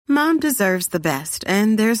Mom deserves the best,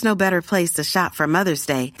 and there's no better place to shop for Mother's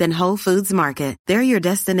Day than Whole Foods Market. They're your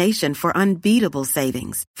destination for unbeatable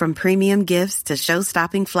savings, from premium gifts to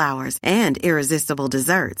show-stopping flowers and irresistible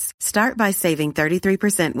desserts. Start by saving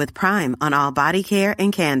 33% with Prime on all body care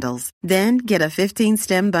and candles. Then get a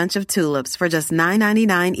 15-stem bunch of tulips for just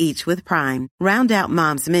 $9.99 each with Prime. Round out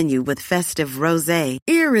Mom's menu with festive rosé,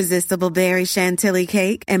 irresistible berry chantilly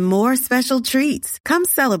cake, and more special treats. Come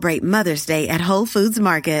celebrate Mother's Day at Whole Foods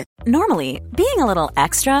Market. Normally, being a little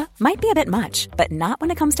extra might be a bit much, but not when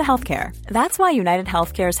it comes to healthcare. That's why United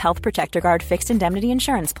Healthcare's Health Protector Guard fixed indemnity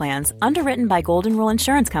insurance plans, underwritten by Golden Rule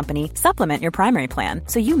Insurance Company, supplement your primary plan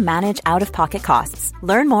so you manage out-of-pocket costs.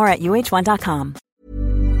 Learn more at uh1.com.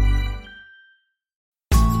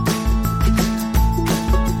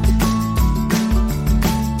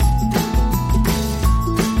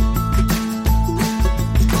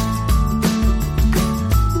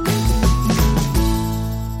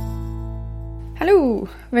 Hallo,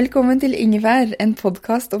 velkommen til Ingefær, en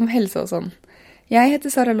podcast om helse og sånn. Jeg heter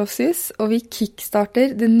Sara Lossius, og vi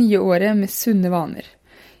kickstarter det nye året med sunne vaner.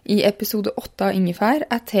 I episode 8 av Ingefær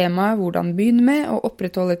temaet hvordan begynne med å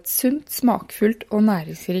opprettholde et sunt, smakfullt og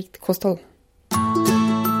næringsrikt kosthold.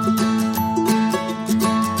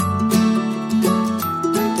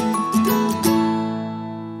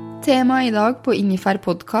 Temaet i dag på Ingefær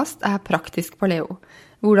podcast praktisk paleo.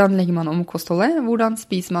 Hvordan legger man om kostholdet? Hvordan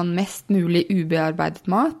spiser man mest mulig ubearbeidet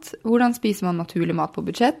mat? Hvordan spiser man naturlig mat på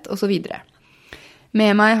budsjett? Og så videre.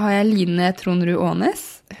 Med meg har jeg Line Trondrud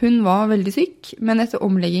Ånes. Hun var veldig syk, men etter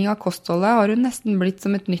omlegging av kostholdet har hun nesten blitt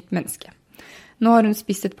som et nytt menneske. Nå har hun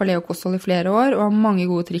spist et paleo-kosthold i flere år, og har mange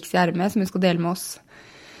gode triks i ermet som hun skal dele med oss.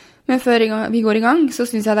 Men før vi går i gang, så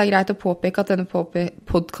synes jeg det greit å påpeke at denne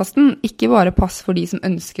podcasten ikke bare passer for de som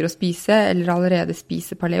ønsker å spise eller allerede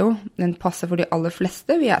spiser paleo. Den passer for de aller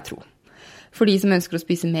fleste, vil jeg tro. For de som ønsker å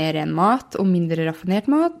spise mer ren mat og mindre raffinert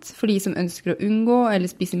mat, for de som ønsker å unngå eller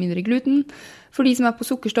spise mindre gluten, for de som på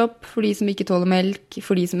sukkerstopp, for de som ikke tåler melk,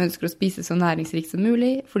 for de som ønsker å spise så næringsrikt som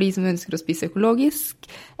mulig, for de som ønsker å spise økologisk,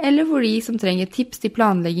 eller for de som trenger tips til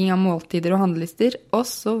planlegging av måltider og handlelister, og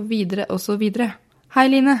så videre, og så videre. Hei,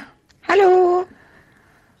 Line. Hallo!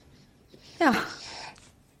 Ja.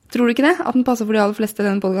 Tror du ikke det? At den passer for de aller fleste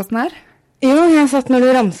denne podcasten her? Jo, jeg satt når du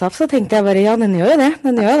ramset opp, så tenkte jeg bare, ja, den gjør jo det.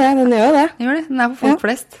 Den gjør det. Den gjør det? Den for folk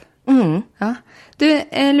flest. Ja. Du,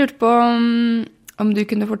 jeg lurte på om du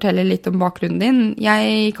kunne fortelle litt om bakgrunnen din.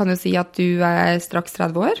 Jeg kan jo si at du straks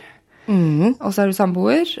 30 år, og så du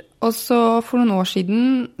samboer. Og så for noen år siden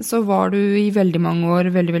så var du i veldig mange år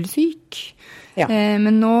veldig, veldig syk. Ja.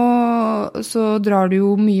 Men nå så drar du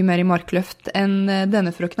jo mye mer i markløft enn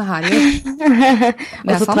denne frøkna her gjør.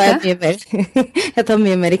 Og så tar jeg mye mer. Jeg tar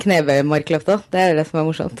mye mer i knebøy-markløft også. Det det som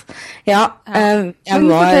morsomt. Ja, Men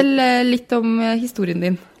fortell litt om historien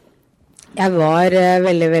din. Jeg var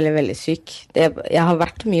veldig, veldig, veldig syk. Jeg har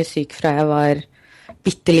vært mye syk fra jeg var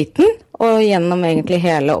bitteliten, og gjennom egentlig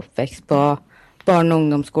hele oppvekst på barne- og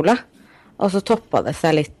ungdomsskole. Og så toppet det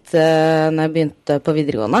seg litt når jeg begynte på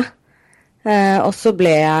videregående. Og så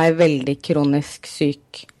ble jeg veldig kronisk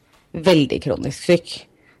syk.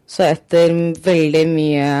 Så etter veldig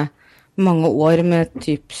mange år med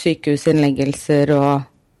typ sykehusinnleggelser og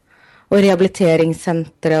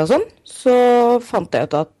rehabiliteringssentre og sånn, så fant jeg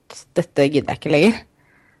ut at dette gidder jeg ikke lenger.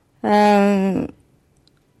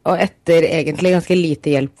 Og etter egentlig ganske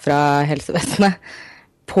lite hjelp fra helsevesenet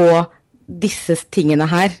på disse tingene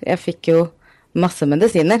her, jeg fikk jo masse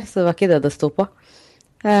medisiner, så det var ikke det stod på.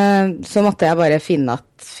 Så måtte jeg bare finne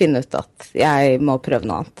ut at jeg må prøve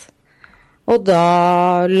noe annet. Og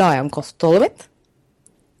da la jeg om kostholdet mitt.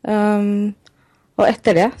 Og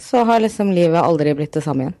etter det så har liksom livet aldri blitt det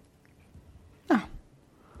samme igjen. Ja.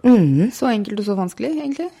 Så enkelt og så vanskelig,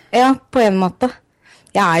 egentlig? Ja, på en måte.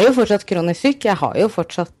 Jeg jo fortsatt kronisk syk. Jeg har jo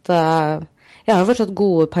fortsatt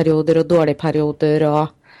gode perioder og dårlige perioder,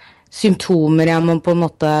 og symptomer jeg må på en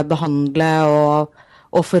måte behandle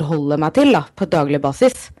og forholde meg til da, på daglig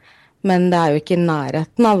basis. Men det jo ikke i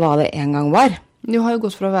nærheten av hva det en gang var. Du har jo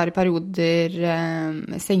gått fra å være i perioder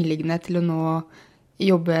sengeliggende til å nå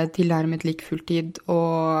jobbe tilnærmet like fulltid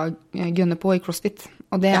og gønne på i CrossFit.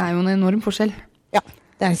 Og det jo en enorm forskjell. Ja,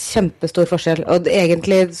 det en kjempestor forskjell. Og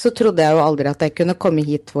egentlig så trodde jeg jo aldri at jeg kunne komme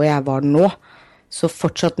hit hvor jeg var nå. Så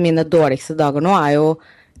fortsatt mine dårligste dager nå jo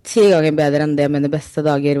 10 ganger bedre enn det mine beste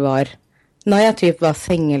dager var når jeg typ var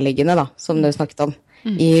sengeliggende da, som du snakket om.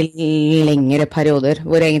 I lengre perioder,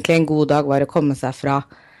 hvor egentlig en god dag var å komme seg fra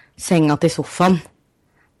senga til sofaen.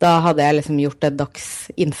 Da hadde jeg liksom gjort en dags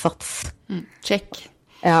innsats. Check.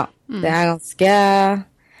 Ja, det ganske...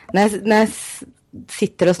 Når jeg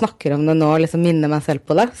sitter og snakker om det nå, og liksom minner meg selv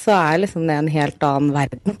på det, så liksom det en helt annen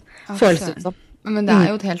verden, føles det som. Men det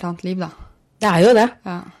jo et helt annet liv, da. Det jo det.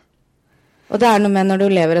 Ja. Og det noe med når du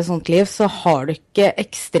lever et sånt liv, så har du ikke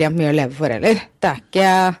ekstremt mye å leve for heller. Det ikke...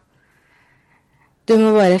 Du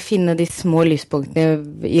må bare finne de små lyspunktene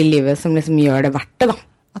i livet som liksom gjør det verdt det, da.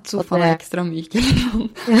 At sofaen ekstra myk eller noe.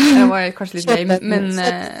 Det var kanskje litt lame, men...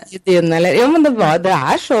 Ja, men det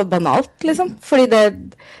så banalt, liksom. Fordi det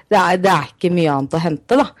ikke mye annet å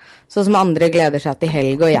hente, da. Sånn som andre gleder seg til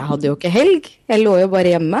helg, og jeg hadde jo ikke helg. Jeg lå jo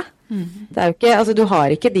bare hjemme. Det jo ikke... Altså, du har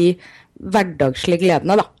ikke de hverdagslige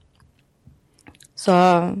gledene, da. Så,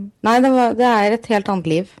 nei, det et helt annet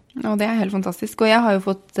liv. Og det helt fantastisk. Og jeg har jo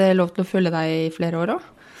fått lov til å følge deg i flere år også.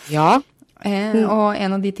 Ja. Og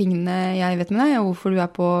en av de tingene jeg vet med deg, og hvorfor du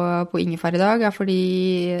på Ingefær i dag, fordi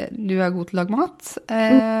du god til å lage mat.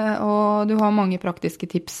 Og du har mange praktiske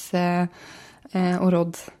tips og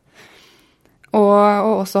råd. Og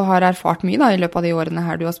også har erfart mye da, i løpet av de årene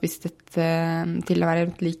her du har spist til å være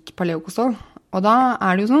et lik paleokosthold. Og da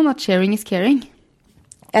det jo sånn at sharing is caring.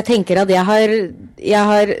 Jeg tenker at jeg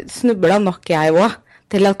har snublet nok jeg også,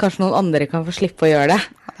 til at kanskje noen andre kan få slippe å gjøre det.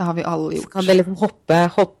 Det har vi alle gjort. Så kan det liksom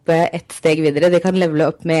hoppe et steg videre. De kan levele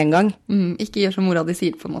opp med en gang. Ikke gjør som mora di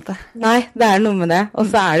sier på en måte. Nei, det noe med det. Og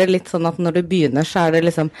så det litt sånn at når du begynner, så det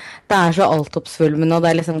liksom, det så altoppsvulmende, og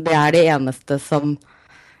det liksom, det eneste som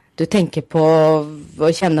du tenker på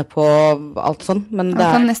og kjenner på alt sånn. Men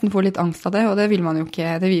man kan nesten få litt angst av det, og det vil man jo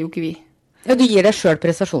ikke, det vil jo ikke vi. Ja, du gir deg selv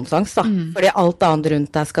prestasjonsangst da, fordi alt annet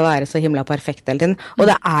rundt deg skal være så himla perfekt hele tiden. Og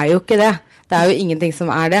det jo ikke det. Det jo ingenting som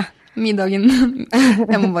det. Middagen,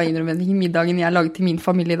 jeg må bare innrømme det, middagen jeg laget til min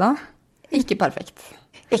familie da, ikke perfekt.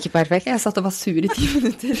 Ikke perfekt. Jeg satt og var sur i 10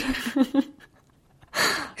 minutter.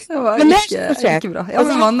 Det var men ikke bra. Ja,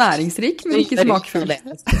 den var næringsrik, men ikke smakfull.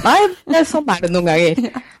 Nei, sånn det noen ganger.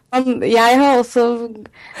 Men jeg har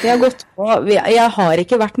gått på, jeg har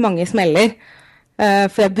ikke vært mange smeller.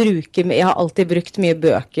 For jeg har alltid brukt mye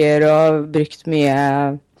bøker og brukt mye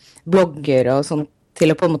blogger og sånn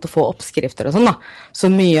til å på en måte få oppskrifter og sånn da. Så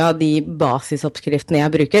mye av de basisoppskriftene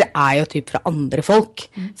jeg bruker jo typ fra andre folk,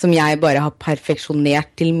 som jeg bare har perfeksjonert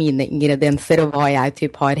til mine ingredienser og hva jeg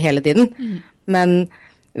typ har hele tiden. Men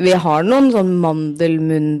vi har noen sånn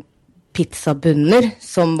mandelmunn-pizzabunner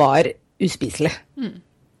som var uspiselige.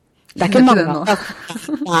 Det ikke mange av det.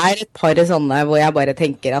 Det et par sånne hvor jeg bare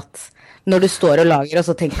tenker at når du står og lager, og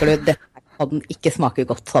så tenker du dette kan ikke smake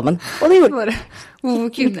godt sammen. Og det gjorde bare. Hvorfor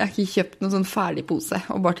kunne jeg ikke kjøpt noen sånn ferdig pose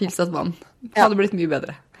og bare tilsatt vann? Det hadde blitt mye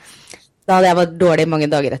bedre. Da hadde jeg vært dårlig mange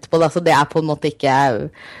dager etterpå, da, så det på en måte ikke...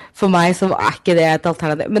 For meg så ikke det et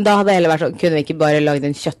alternativ. Men da hadde jeg heller vært sånn, kunne vi ikke bare lage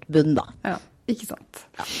en kjøttbunn da? Ja, ikke sant.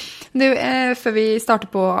 Ja. Du, før vi starter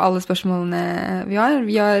på alle spørsmålene vi har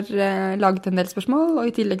laget en del spørsmål, og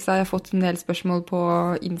i tillegg så har jeg fått en del spørsmål på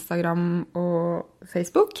Instagram og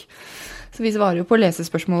Facebook. Så vi svarer jo på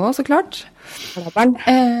lesespørsmål også, så klart.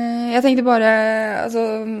 Jeg tenkte bare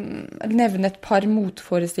nevne et par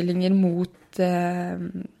motforestillinger mot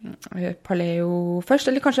paleo først,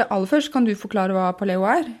 eller kanskje aller først. Kan du forklare hva paleo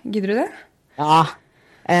Gidder du det? Ja,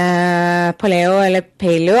 paleo eller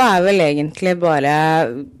paleo vel egentlig bare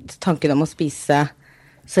tanken om å spise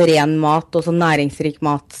så ren mat og så næringsrik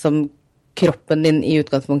mat som kroppen din i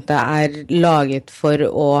utgangspunktet laget for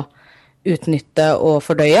å utnytte og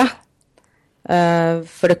fordøye.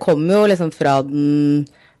 For det kommer jo liksom fra den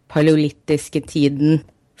paleolitiske tiden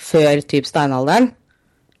før typ steinalderen,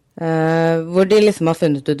 hvor de liksom har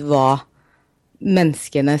funnet ut hva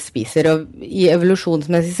menneskene spiser, og i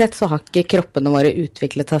evolusjonsmessig sett så har ikke kroppene våre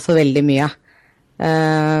utviklet seg så veldig mye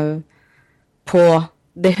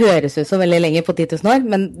det høres ut så veldig lenge på 10 000 år,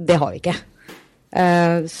 men det har vi ikke.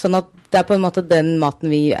 Sånn at det på en måte den maten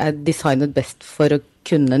vi designet best for å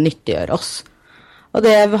kunne nyttiggjøre oss. Og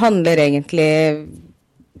det handler egentlig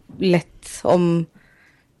lett om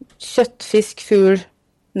kjøtt, fisk, fugl,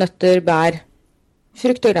 nøtter, bær,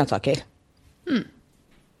 frukt og grønnsaker.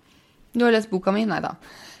 Du har lest boka mi? Nei da.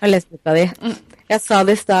 Jeg har lest boka di. Jeg sa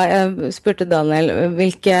det i sted, jeg spurte Daniel,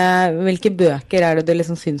 hvilke bøker det du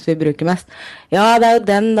liksom synes vi bruker mest? Ja, det jo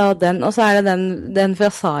den da, og den, og så det den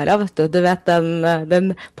fra Sara, vet du vet,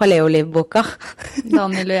 den paleolivboka.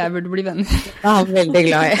 Daniel og jeg burde bli venner. Ja, han veldig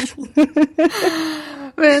glad i.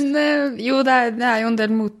 Men jo, det jo en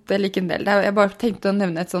del mot, eller ikke en del, jeg bare tenkte å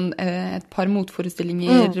nevne et par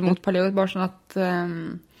motforestillinger mot paleo, bare sånn at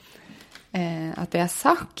det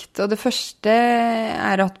sagt. Og det første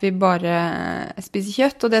at vi bare spiser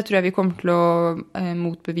kjøtt, og det tror jeg vi kommer til å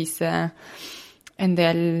motbevise en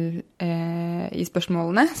del i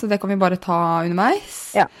spørsmålene, så det kan vi bare ta underveis.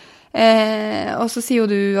 Ja. Og så sier jo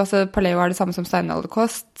du, altså paleo det samme som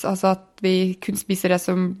steinalderkost, altså at vi kun spiser det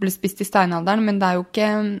som ble spist i steinalderen, men det jo ikke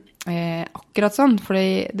akkurat sånn, for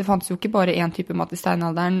det fantes jo ikke bare én type mat i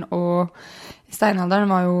steinalderen, og steinalderen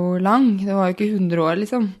var jo lang, det var jo ikke 100 år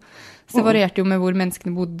liksom. Så det varierte jo med hvor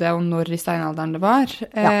menneskene bodde og når i steinalderen det var.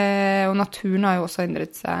 Og naturen har jo også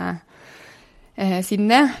endret seg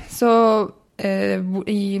siden det. Så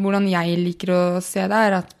hvordan jeg liker å se det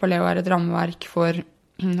at paleo et rammeverk for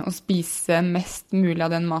å spise mest mulig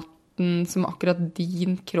av den maten som akkurat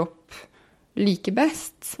din kropp liker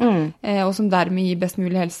best. Og som dermed gir best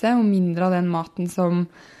mulig helse, og mindre av den maten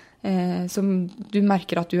som du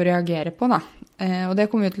merker at du reagerer på. Da. Og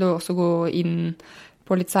det kommer vi til å også gå inn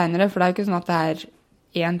på litt senere, for det jo ikke sånn at det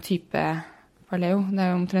én type paleo. Det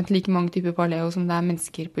jo omtrent like mange typer paleo som det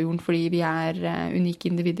mennesker på jorden, fordi vi unike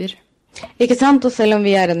individer. Ikke sant? Og selv om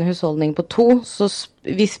vi en husholdning på 2, så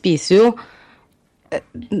vi spiser jo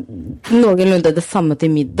noenlunde det samme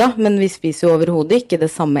til middag, men vi spiser jo overhodet ikke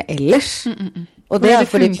det samme ellers. Og det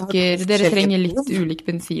fordi dere trenger litt ulik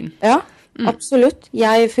bensin. Ja, absolutt.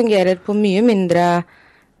 Jeg fungerer på mye mindre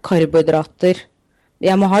karbohydrater.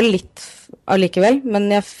 Jeg må ha litt allikevel, men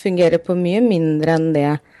jeg fungerer på mye mindre enn det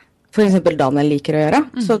for eksempel Daniel liker å gjøre.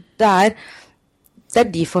 Så det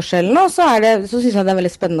de forskjellene, og så synes jeg det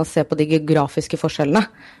veldig spennende å se på de geografiske forskjellene,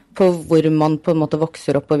 på hvor man på en måte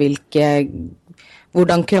vokser opp, og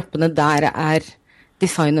hvordan kroppene der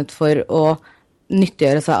designet for å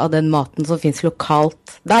nyttiggjøre seg av den maten som finnes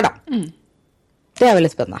lokalt der da. Det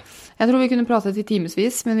veldig spennende. Jeg tror vi kunne prate til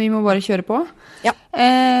timesvis, men vi må bare kjøre på. Ja.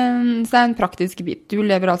 Så det en praktisk bit. Du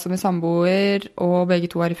lever altså med samboer, og begge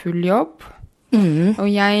to I full jobb. Og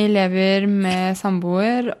jeg lever med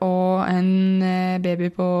samboer og en baby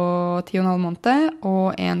på 10,5 måneder,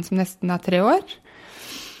 og en som nesten 3 år.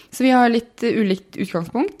 Så vi har litt ulikt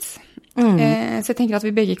utgangspunkt. Så jeg tenker at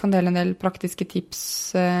vi begge kan dele en del praktiske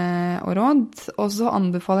tips og råd. Og så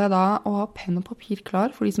anbefaler jeg da å ha penn og papir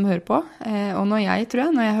klar for de som hører på. Og når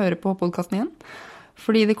jeg hører på podcasten igjen.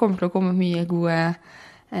 Fordi det kommer til å komme mye gode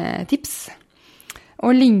tips.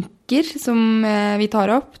 Og linker som vi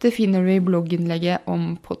tar opp, det finner du i blogginnlegget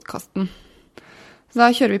om podcasten. Så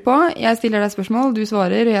da kjører vi på. Jeg stiller deg spørsmål, du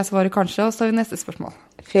svarer, og jeg svarer kanskje, og så har vi neste spørsmål.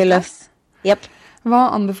 Fyrløs. Yep. Hva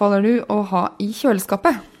anbefaler du å ha i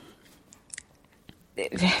kjøleskapet?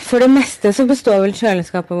 For det meste så består vel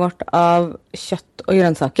kjøleskapet vårt av kjøtt og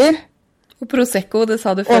grønnsaker. Og Prosecco, det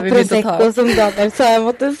sa du før vi begynte å ta opp. Og Prosecco, som Daniel sa jeg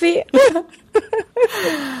måtte si.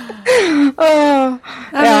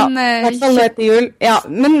 Hvertfall nå etter jul. Ja,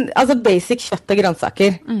 men altså basic kjøtt og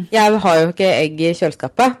grønnsaker. Jeg har jo ikke egg i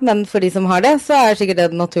kjøleskapet, men for de som har det, så sikkert det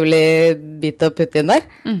en naturlig bit å putte inn der.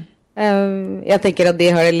 Jeg tenker at de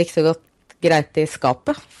har det like så godt greit i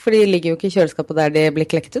skapet, for de ligger jo ikke i kjøleskapet der de blir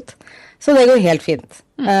klekket ut. Så det går helt fint.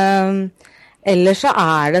 Ellers så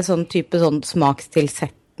det sånn type sånn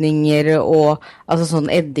smakstilsetninger og altså sånn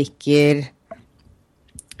eddiker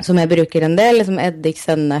som jeg bruker en del, liksom eddik,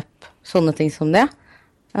 sennep, sånne ting som det.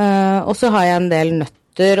 Og så har jeg en del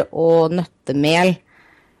nøtter og nøttemel,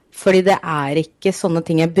 fordi det ikke sånne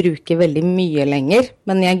ting jeg bruker veldig mye lenger,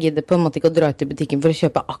 men jeg gidder på en måte ikke å dra ut i butikken for å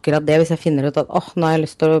kjøpe akkurat det hvis jeg finner ut at nå har jeg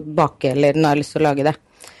lyst til å bake, eller nå har jeg lyst til å lage det.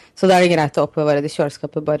 Så da det greit å oppbevare det i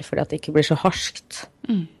kjøleskapet bare fordi at det ikke blir så harskt.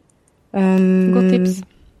 Godt tips.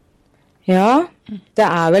 Ja, det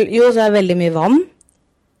vel, jo, så veldig mye vann,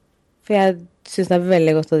 for jeg synes det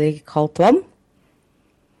veldig godt å drikke kaldt vann.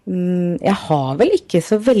 Jeg har vel ikke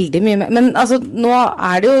så veldig mye med, men altså, nå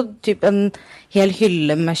det jo typ en hel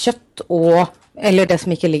hylle med kjøtt, eller det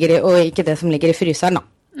som ikke ligger i, og ikke det som ligger i fryseren da.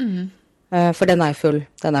 For den jo full,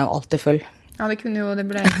 den jo alltid full. Ja, det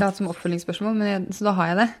ble egentlig hatt som oppfølgingsspørsmål, så da har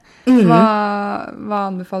jeg det. Hva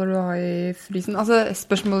anbefaler du å ha i frysen? Altså,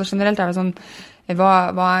 spørsmålet generelt jo sånn,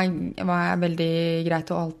 hva veldig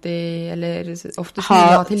greit å alltid, eller ofte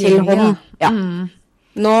ha tilgjengelig? Ja.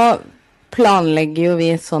 Nå planlegger jo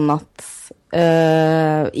vi sånn at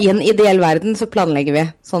i en ideell verden så planlegger vi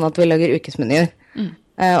sånn at vi lager ukesmenyer.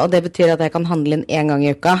 Og det betyr at jeg kan handle inn 1 gang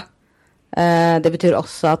i uka. Det betyr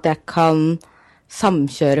også at jeg kan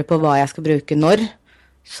samkjøre på hva jeg skal bruke når,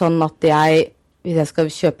 sånn at hvis jeg skal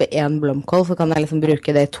kjøpe 1 blomkål, så kan jeg liksom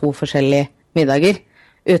bruke det i 2 forskjellige middager,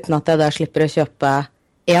 uten at jeg da slipper å kjøpe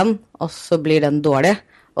 1, og så blir den dårlig,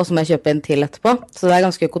 og så må jeg kjøpe en til etterpå. Så det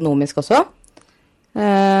ganske økonomisk også.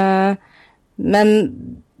 Men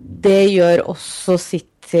det gjør også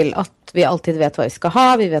sitt til at vi alltid vet hva vi skal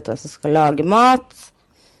ha, vi vet hva som skal lage mat,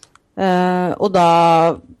 og da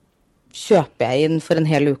kjøper jeg inn for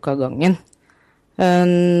en hel uke av gangen.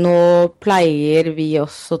 Nå pleier vi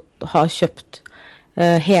også å ha kjøpt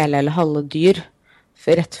hele eller halve dyr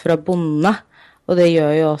rett fra bondene, Og det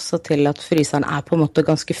gjør jo også til at fryseren på en måte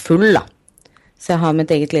ganske full, da. Så jeg har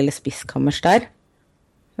mitt eget lille spisskammers der.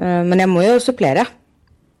 Men jeg må jo supplere.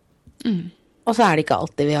 Og så det ikke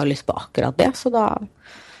alltid vi har lyst på akkurat det, så da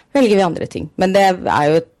velger vi andre ting. Men det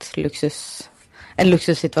jo en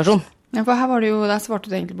luksussituasjon. Ja, for her var det jo, der svarte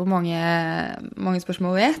du egentlig på mange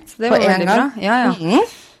spørsmål I ett. Det På var en veldig gang? bra. Ja.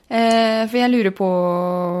 For jeg lurer på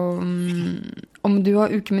om du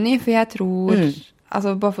har ukemeny, for jeg tror,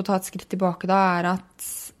 altså bare for å ta et skritt tilbake da, at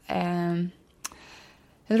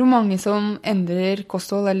jeg tror mange som endrer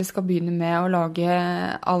kosthold eller skal begynne med å lage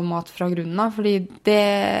all mat fra grunnen av, fordi det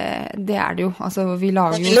det jo. Altså, vi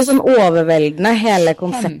lager jo... Det liksom overveldende, hele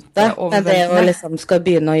konseptet, med det å liksom skal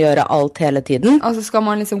begynne å gjøre alt hele tiden. Altså, skal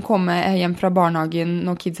man liksom komme hjem fra barnehagen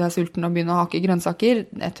når kids sulten og begynne å hake grønnsaker?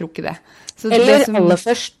 Jeg tror ikke det. Så Eller det som... aller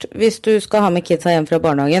først, hvis du skal ha med kidsa hjem fra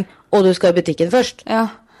barnehagen, og du skal I butikken først. Ja.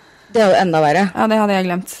 Det jo enda verre. Ja, det hadde jeg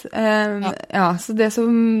glemt. Ja, så det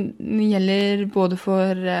som gjelder både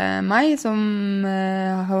for meg, som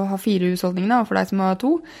har 4 husholdninger, og for deg som har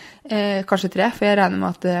 2, kanskje 3, for jeg regner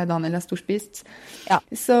med at Daniel storspist. Ja.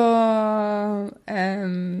 Så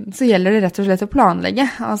gjelder det rett og slett å planlegge.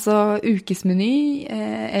 Altså ukesmeny,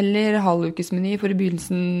 eller halvukesmeny, for I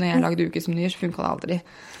begynnelsen når jeg lagde ukesmenyer, så funket det aldri.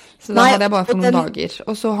 Så da hadde jeg bare for noen dager.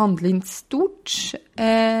 Og så handle inn stort,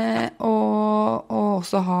 og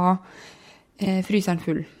også ha fryseren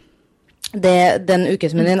full. Den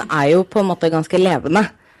ukesmenyen jo på en måte ganske levende.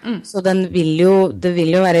 Så det vil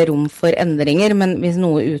jo være rom for endringer, men hvis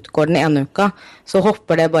noe utgår den ene uka, så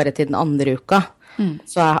hopper det bare til den andre uka.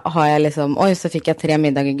 Så har jeg liksom, så fikk jeg 3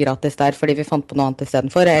 middager gratis der, fordi vi fant på noe annet I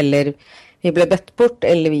stedet for, eller vi ble bedt bort,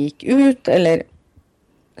 eller vi gikk ut, eller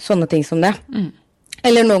sånne ting som det.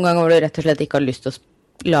 Eller noen ganger hvor du rett og slett ikke har lyst til å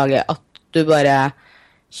lage at du bare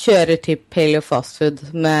kjører typ paleo fast food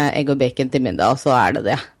med egg og bacon til middag, og så det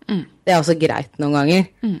det. Det også greit noen ganger.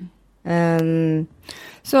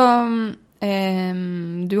 Så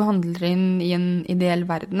du handler inn I en ideell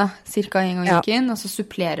verden, da, cirka en gang I uken, og så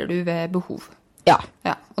supplerer du ved behov. Ja.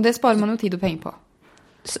 Og det sparer man jo tid og penger på.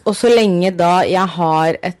 Og så lenge da jeg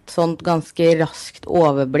har et sånt ganske raskt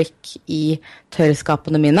overblikk I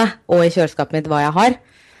tørrskapene mine, og I kjøleskapet mitt hva jeg har,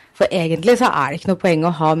 for egentlig så det ikke noe poeng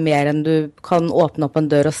å ha mer enn du kan åpne opp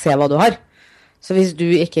en dør og se hva du har. Så hvis du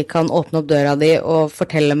ikke kan åpne opp døra di og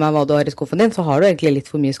fortelle meg hva du har I skuffen din, så har du egentlig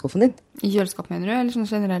litt for mye I skuffen din. I kjøleskapet mener du, eller sånn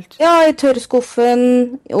generelt? Ja, I tørrskuffen,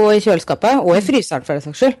 og I kjøleskapet, og I fryseren for det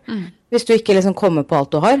saks skyld. Hvis du ikke liksom kommer på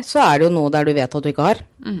alt du har, så det jo noe der du vet at du ikke har.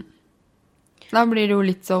 Da blir det jo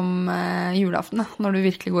litt som julaften, da, når du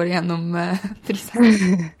virkelig går igjennom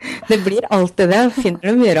fryseren. Det blir alltid det. Finner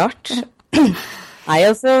du mye rart. Nei,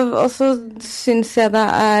 og så synes jeg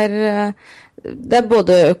det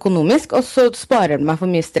både økonomisk, og så sparer det meg for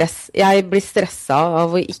mye stress. Jeg blir stresset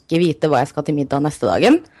av å ikke vite hva jeg skal til middag neste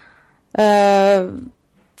dagen.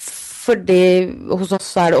 Fordi hos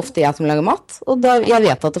oss det ofte jeg som lager mat, og jeg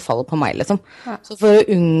vet at det faller på meg, liksom. Så for å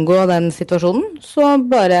unngå den situasjonen, så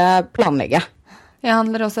bare planlegge. Jeg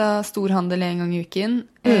handler også storhandel en gang I uken,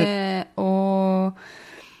 og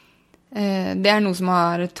det noe som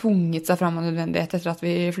har tvunget seg frem av nødvendighet etter at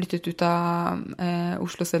vi flyttet ut av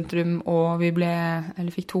Oslo sentrum, og vi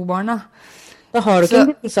fikk 2 barn, da. Da har du ikke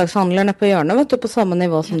en grønnsakshandler nede på hjørnet, vet du, på samme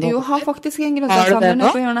nivå som du. Jo, har faktisk en grønnsakshandler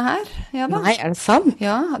nede på hjørnet her. Ja, da. Nei, det sant?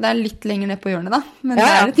 Ja, det litt lenger nede på hjørnet da, men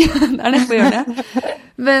det nede på hjørnet.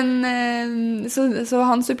 Men, så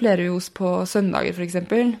han supplerer jo oss på søndager, for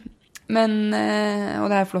eksempel. Men, og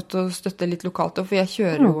det flott å støtte litt lokalt, for jeg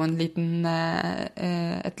kjører jo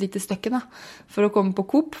et lite stykke da, for å komme på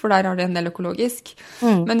Coop, for der har det en del økologisk.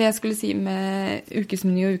 Men det jeg skulle si med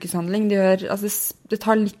ukesmeny og ukeshandling, det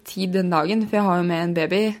tar litt tid den dagen, for jeg har jo med en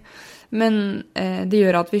baby, men det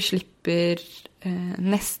gjør at vi slipper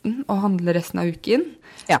nesten å handle resten av uken.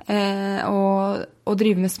 Ja. Og å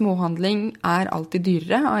drive med småhandling alltid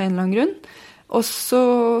dyrere av en eller annen grunn. Og så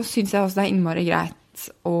synes jeg også det innmari greit,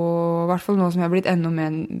 og I hvert fall nå som jeg har blitt enda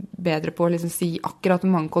bedre på å liksom si akkurat hvor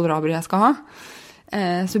mange kålrabier jeg skal ha,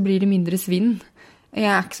 så blir det mindre svinn.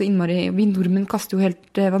 Jeg ikke så innmari... Vi nordmenn kaster jo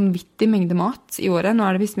helt vanvittig mengde mat I året. Nå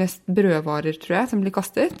det visst mest brødvarer, tror jeg, som blir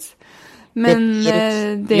kastet. Men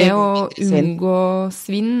det å unngå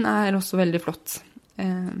svinn også veldig flott.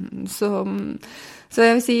 Så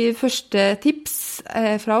jeg vil si første tips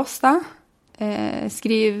fra oss da,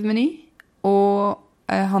 skriv meny og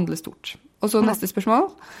handle stort. Og så neste spørsmål.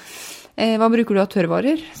 Hva bruker du av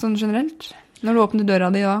tørrvarer, sånn generelt? Når du åpner døra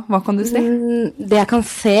di, hva kan du se? Det jeg kan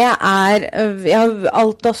se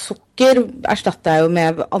alt av sukker erstatter jeg jo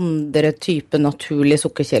med andre typer naturlige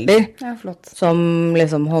sukkerkilder. Ja, flott. Som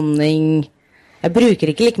liksom honning. Jeg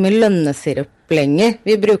bruker ikke like mye lønnesirup lenger.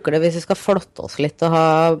 Vi bruker det hvis vi skal flotte oss litt og ha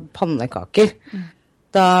pannekaker.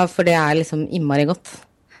 For det liksom innmari godt.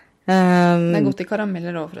 Det godt I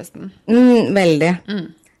karameller også, forresten. Veldig.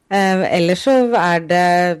 Ellers så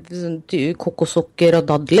det kokossukker og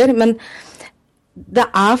dadler, men det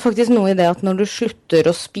faktisk noe I det at når du slutter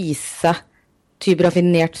å spise typ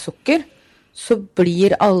raffinert sukker, så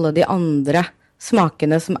blir alle de andre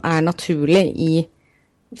smakene som naturlig I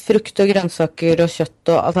frukt og grønnsaker og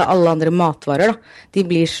kjøtt og altså alle andre matvarer, da, de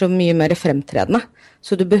blir så mye mer fremtredende.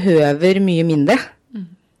 Så du behøver mye mindre.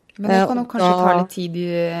 Men det kan nok kanskje ta litt tid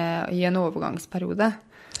I en overgangsperiode.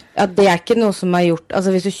 Ja, det ikke noe som gjort.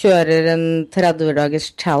 Altså hvis du kjører en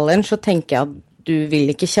 30-dagers challenge, så tenker jeg at du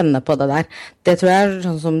vil ikke kjenne på det der. Det tror jeg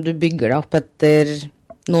sånn som du bygger deg opp etter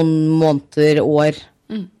noen måneder, år,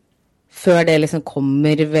 før det liksom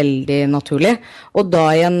kommer veldig naturlig. Og da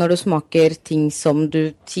igjen, når du smaker ting som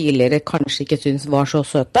du tidligere kanskje ikke synes var så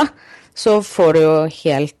søte, så får du jo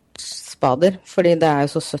helt spader, fordi det jo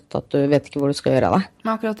så søtt at du vet ikke hvor du skal gjøre av det.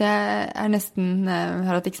 Men akkurat jeg nesten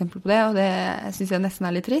har et eksempel på det, og det synes jeg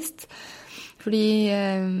nesten litt trist. Fordi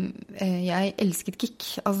jeg elsket Kik.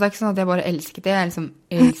 Altså det ikke sånn at jeg bare elsket det, jeg liksom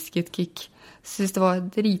elsket Kik. Synes det var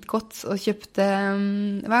dritgodt og kjøpte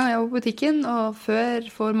hver gang jeg var på butikken, og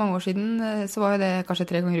for mange år siden så var jo det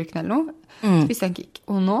kanskje 3 ganger I uken eller noe. Spiste jeg en Kik.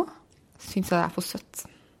 Og nå synes jeg det for søtt.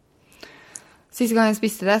 Siste gang jeg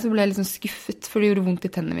spiste det, så ble jeg liksom skuffet, for det gjorde vondt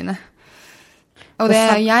I tennene mine. Og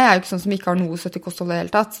jeg jo ikke sånn som ikke har noe søtt I kosthold I det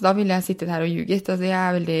hele tatt, så da ville jeg sittet her og ljuget. Altså,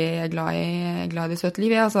 jeg veldig glad I det søte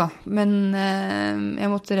livet, altså. Men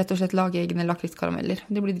jeg måtte rett og slett lage egne lakritskarameller.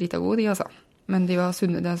 De blir drita gode, de altså. Men de var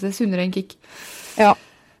sunne, det er sunnere enn Kik. Ja.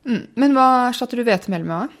 Men hva erstatter du hvetemel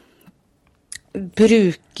med?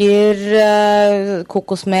 Bruker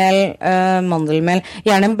kokosmel, mandelmel.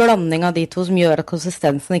 Gjerne en blanding av de to som gjør at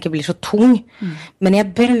konsistensen ikke blir så tung. Men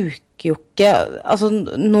jeg bruker jo ikke, altså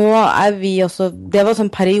nå vi også, det var sånn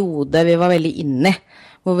periode vi var veldig inne I,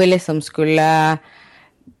 hvor vi liksom skulle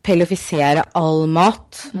paleofisere all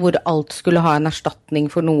mat, hvor alt skulle ha en erstatning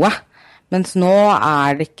for noe. Mens nå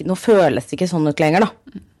det ikke, nå føles det ikke sånn ut lenger da.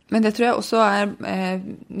 Men det tror jeg også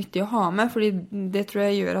nyttig å ha med, fordi det tror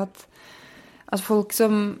jeg gjør at folk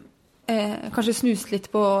som kanskje snuser litt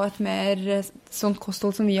på et mer sånt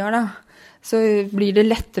kosthold som vi har da, så blir det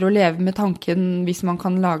lettere å leve med tanken hvis man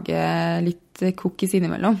kan lage litt cookies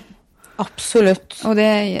innimellom. Absolutt. Og det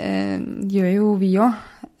gjør jo vi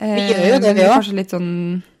også. Vi gjør jo det vi også. Kanskje litt sånn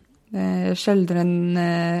sjeldren,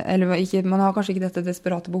 eller ikke, man har kanskje ikke dette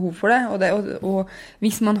desperate behov for det, og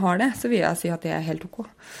hvis man har det, så vil jeg si at det helt ok.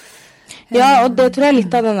 Ja, og det tror jeg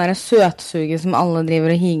litt av den der søtsuget som alle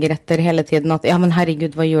driver og higer etter hele tiden, at ja, men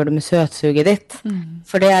herregud, hva gjør du med søtsuget ditt?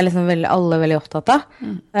 For det liksom alle veldig opptatt av.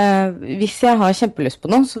 Hvis jeg har kjempelyst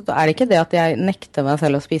på noe, så det ikke det at jeg nekter meg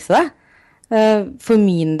selv å spise det. For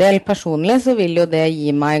min del personlig så vil jo det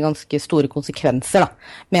gi meg ganske store konsekvenser da,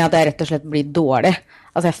 med at jeg rett og slett blir dårlig.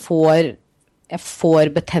 Altså jeg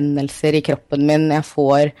får betennelser I kroppen min, jeg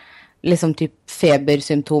får liksom typ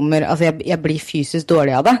febersymptomer, altså jeg blir fysisk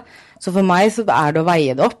dårlig av det. Så for meg så det å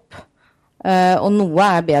veie det opp. Og noe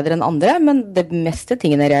bedre enn andre, men det meste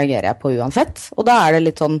tingene reagerer jeg på uansett. Og da det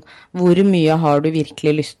litt sånn, hvor mye har du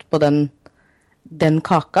virkelig lyst på den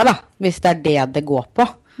kaka da, hvis det går på.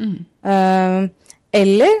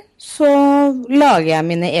 Eller så lager jeg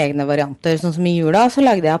mine egne varianter, sånn som I jula, så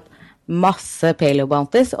lagde jeg opp masse paleo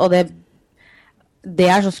bounties, og det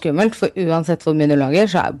så skummelt, for uansett hvor mye du lager,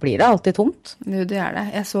 så blir det alltid tomt. Det det.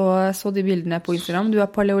 Jeg så de bildene på Instagram. Du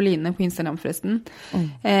har Paleoline på Instagram forresten.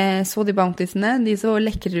 Så de bountiesene, de så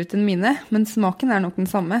lekkere ut enn mine, men smaken nok den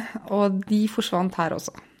samme, og de forsvant her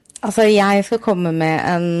også. Altså, jeg skal komme med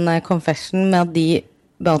en confession med at de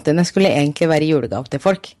bountiene skulle egentlig være julegave til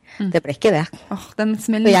folk. Det ble ikke det. Den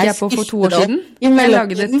smellen gikk jeg på for 2 år siden. Jeg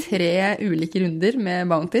lagde 3 ulike runder med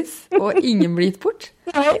bounties, og ingen ble gitt bort.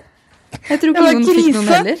 Nei. Jeg tror ikke noen fikk noen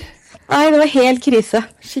heller. Nei, det var helt krise.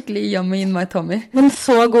 Skikkelig yummy in my tummy. Men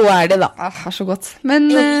så god det da. Så godt. Men,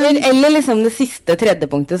 eller liksom det siste tredje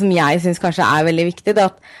punktet som jeg synes kanskje veldig viktig, det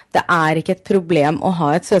at det ikke et problem å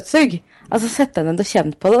ha et søtsug. Altså sett deg ned og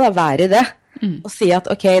kjent på det, da, vær I det. Og si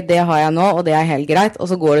at ok, det har jeg nå, og det helt greit,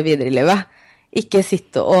 og så går du videre I livet. Ikke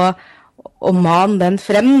sitte og man den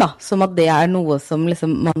frem da, som at det noe som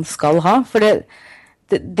liksom man skal ha, for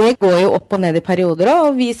det går jo opp og ned I perioder,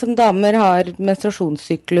 og vi som damer har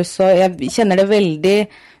menstruasjonssyklus, og jeg kjenner det veldig,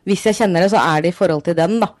 hvis jeg kjenner det, så det I forhold til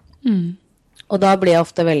den da. Og da blir jeg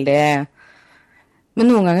ofte veldig,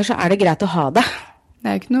 men noen ganger så det greit å ha det.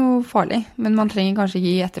 Det jo ikke noe farlig, men man trenger kanskje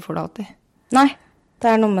ikke gi etter for det alltid. Nei,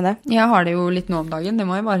 det noe med det. Jeg har det jo litt nå om dagen, det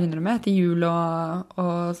må jeg bare innrømme, etter jul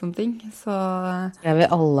og sånne ting. Så det vi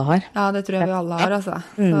alle har. Ja, det tror jeg vi alle har, altså.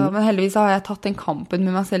 Så, men heldigvis har jeg tatt den kampen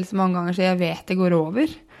med meg selv så mange ganger, så jeg vet det går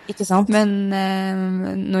over. Ikke sant? Men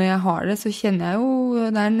når jeg har det, så kjenner jeg jo,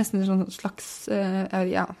 det nesten en sånn slags,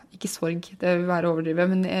 ja, ikke sorg, det vil være overdrivet,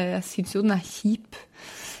 men jeg synes jo den kjip.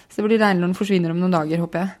 Så det blir deilig når den forsvinner om noen dager,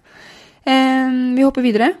 håper jeg. Vi hopper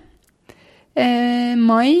videre.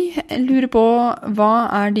 Mai lurer på,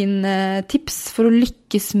 hva din tips for å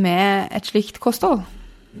lykkes med et slikt kosthold?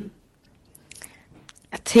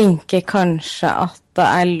 Jeg tenker kanskje at det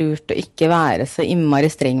lurt å ikke være så innmari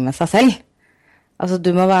streng med seg selv. Altså,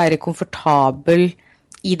 du må være komfortabel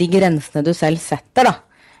i de grensene du selv setter, da.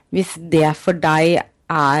 Hvis det for deg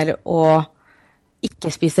å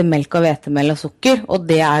ikke spise melk og hvetemel og sukker, og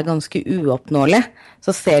det ganske uoppnåelig,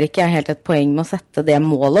 så ser ikke jeg helt et poeng med å sette det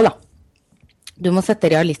målet, da. Du må sette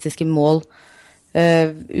realistiske mål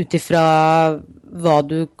ut ifra hva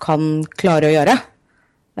du kan klare å gjøre.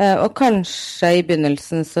 Og kanskje i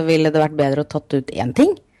begynnelsen så ville det vært bedre å tatt ut en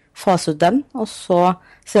ting, fase ut den, og så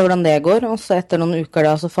se hvordan det går, og så etter noen uker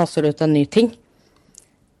da, så faser du ut en ny ting.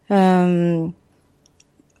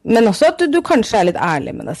 Men også at du kanskje litt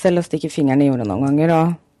ærlig med deg selv, og stikker fingeren i jorda noen ganger,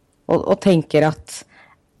 og tenker at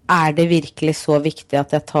det virkelig så viktig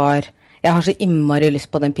at jeg har så innmari lyst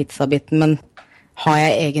på den pizzabiten, men har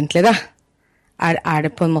jeg egentlig det?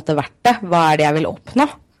 Det på en måte verdt det? Hva det jeg vil oppnå?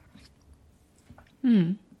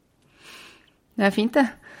 Det fint, det.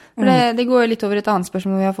 For det går litt over et annet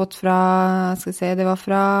spørsmål vi har fått fra, det var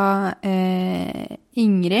fra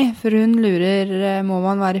Ingrid, for hun lurer, må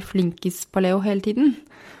man være flinkis paleo hele tiden?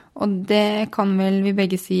 Og det kan vel vi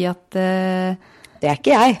begge si at... det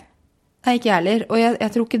ikke jeg. Nei, ikke jeg heller. Og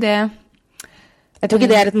jeg tror ikke det... Jeg tror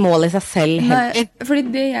ikke det et mål i seg selv heller. Nei, fordi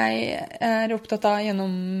det jeg opptatt av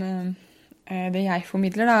gjennom det jeg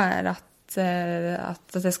formidler da, at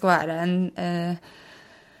det skal være en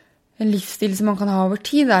livsstil som man kan ha over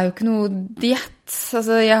tid. Det jo ikke noe diett.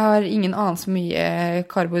 Altså, jeg har ingen annen så mye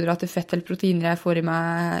karbohydrater, fett eller proteiner jeg får i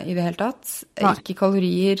meg i det hele tatt. Ikke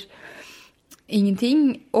kalorier, ingenting.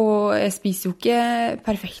 Og jeg spiser jo ikke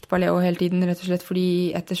perfekt paleo hele tiden, rett og slett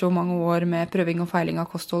fordi etter så mange år med prøving og feiling av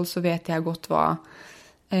kosthold, så vet jeg godt hva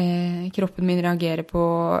kroppen min reagerer på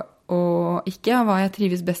og ikke, hva jeg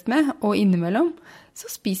trives best med. Og innimellom så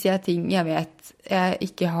spiser jeg ting jeg vet jeg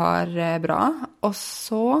ikke har bra, og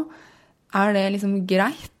så det liksom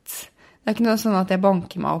greit. Det ikke noe sånn at jeg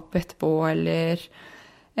banker meg opp etterpå, eller...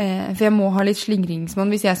 for jeg må ha litt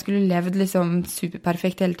slingringsmonn. Hvis jeg skulle levd liksom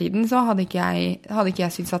superperfekt hele tiden, så hadde ikke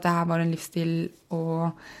jeg syntes at det her var en livsstil å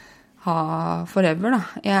ha forever, da.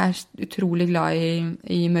 Jeg utrolig glad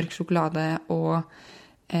i mørk sjokolade og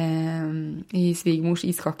i svigermors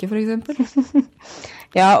iskake, for eksempel.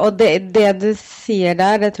 Ja, og det du sier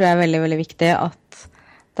der, det tror jeg veldig, veldig viktig, at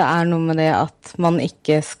det noe med det at man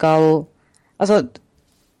ikke skal... Altså,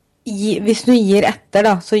 hvis du gir etter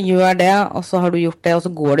da, så gjør det, og så har du gjort det, og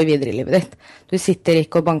så går du videre i livet ditt. Du sitter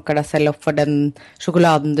ikke og banker deg selv opp for den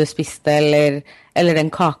sjokoladen du spiste, eller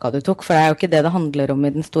den kaka du tok, for det jo ikke det handler om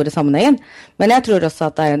i den store sammenhengen. Men jeg tror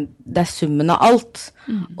også at det summen av alt.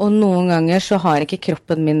 Og noen ganger så har ikke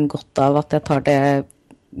kroppen min godt av at jeg tar det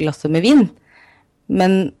glasset med vin.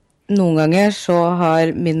 Men noen ganger så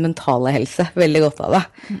har min mentale helse veldig godt av det.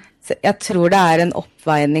 Så jeg tror det en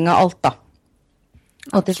oppveining av alt da.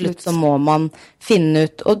 Og til slutt så må man finne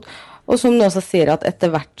ut, og som du også sier at etter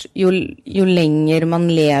hvert, jo lenger man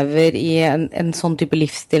lever i en sånn type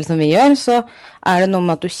livsstil som vi gjør, så det noe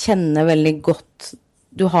med at du kjenner veldig godt,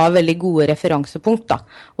 du har veldig gode referansepunkt da,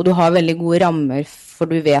 og du har veldig gode rammer, for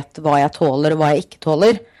du vet hva jeg tåler og hva jeg ikke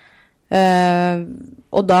tåler.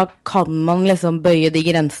 Og da kan man liksom bøye de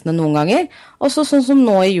grensene noen ganger, og så sånn som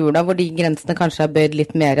nå i jula, hvor de grensene kanskje bøyd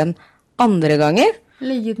litt mer enn andre ganger.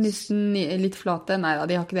 Ligget nesten litt flate? Nei da,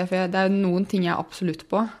 de har ikke det, for det noen ting jeg absolutt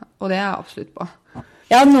på, og det jeg absolutt på.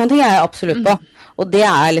 Ja, noen ting jeg absolutt på, og det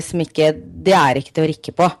liksom ikke, det ikke til å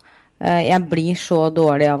rikke på. Jeg blir så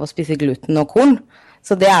dårlig av å spise gluten og korn,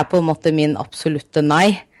 så det på en måte min absolutte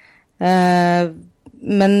nei.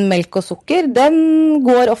 Men melk og sukker, den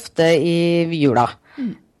går ofte i jula.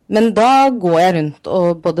 Men da går jeg rundt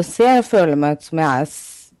og både ser og føler meg ut som jeg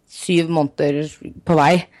 7 måneder på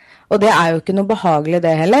vei. Og det jo ikke noe behagelig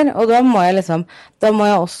det heller, og da må jeg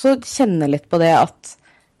også kjenne litt på det at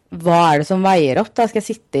hva det som veier opp? Da skal jeg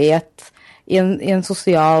sitte i en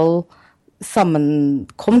sosial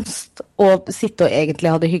sammenkomst og sitte og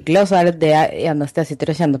egentlig ha det hyggelig, og så det eneste jeg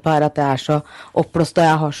sitter og kjenner på at jeg så oppblåst, og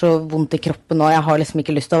jeg har så vondt i kroppen, og jeg har liksom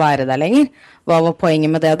ikke lyst til å være der lenger. Hva var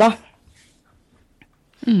poenget med det da?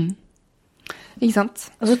 Ikke sant?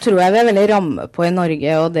 Og så tror jeg vi veldig ramme på i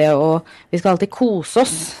Norge, og vi skal alltid kose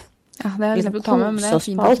oss. Ja, det er litt å ta med, men det er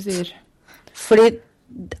fint at du sier. Fordi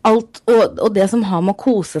alt, og det som har med å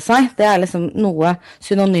kose seg, det er liksom noe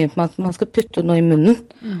synonymt med at man skal putte noe i munnen.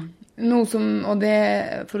 Noe som, og det,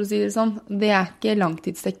 for å si det sånn, det er ikke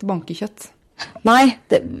langtidsstekt bankekjøtt. Nei,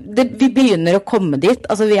 vi begynner å komme dit.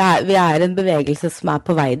 Altså, vi er en bevegelse som er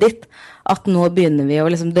på vei dit. At nå begynner vi å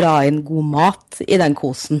liksom dra inn god mat i den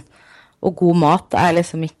kosen. Og god mat er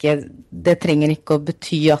liksom ikke, det trenger ikke å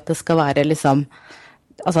bety at det skal være liksom,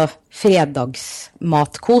 altså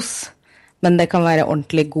fredagsmatkos. Men det kan være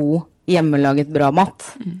ordentlig god, hjemmelaget bra mat.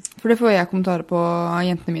 For det får jeg kommentarer på av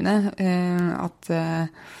jentene mine, at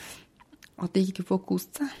de ikke får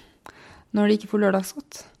kost seg når de ikke får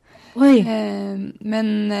lørdagsgodt. Oi. Men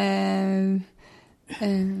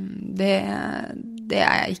det er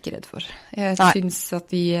jeg ikke redd for. Jeg synes at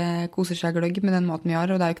de koser seg gløgg med den maten vi har,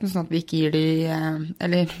 og det er jo ikke noe sånn at vi ikke gir de,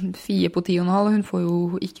 eller Fie på 10,5, hun får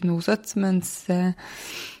jo ikke noe søtt, mens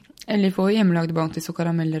Ellie får jo hjemmelagde bounties og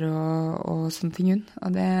karameller og sånne ting hun. Og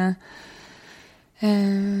det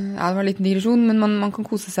var en liten digresjon, men man kan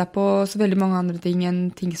kose seg på så veldig mange andre ting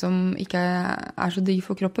enn ting som ikke er så digg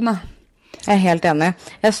for kroppen da. Jeg er helt enig.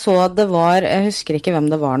 Jeg så jeg husker ikke hvem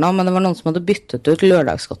det var nå, men det var noen som hadde byttet ut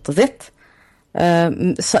lørdagsgodtet sitt.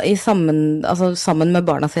 Sammen med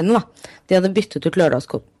barna sine da. De hadde byttet ut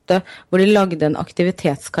lørdagsgodtet, hvor de lagde en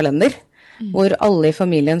aktivitetskalender, hvor alle i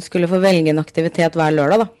familien skulle få velge en aktivitet hver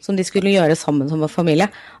lørdag da, som de skulle gjøre sammen som en familie.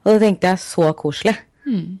 Og da tenkte jeg, så koselig.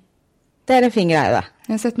 Det er en fin greie det.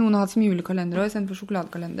 Jeg har sett noen ha hatt som julekalender også, i stedet for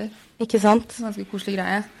sjokoladekalender. Ikke sant? Ganske koselig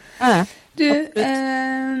greie. Ja. Du,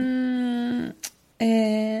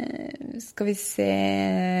 skal vi se,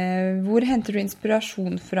 hvor henter du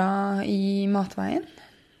inspirasjon fra i matveien?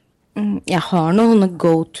 Jeg har noen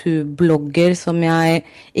go-to-blogger som jeg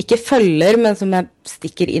ikke følger, men som jeg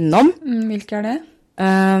stikker innom. Hvilke er det?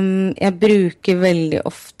 Jeg bruker veldig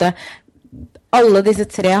ofte, alle disse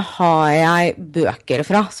 3 har jeg bøker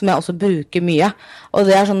fra, som jeg også bruker mye. Og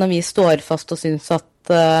det er sånn når vi står fast og synes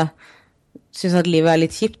at livet er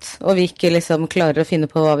litt kjipt, og vi ikke liksom klarer å finne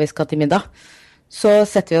på hva vi skal til middag, så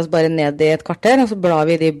setter vi oss bare ned i et kvarter, og så blar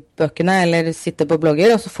vi i de bøkene, eller sitter på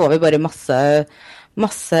blogger, og så får vi bare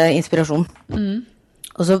masse inspirasjon.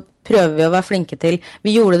 Og så prøver vi å være flinke til,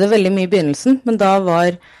 vi gjorde det veldig mye i begynnelsen, men da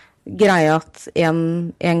var greia at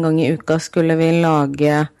en gang i uka skulle vi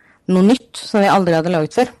lage noe nytt, som vi aldri hadde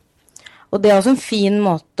laget før. Og det er også en fin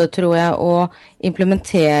måte, tror jeg, å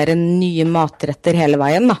implementere nye matretter hele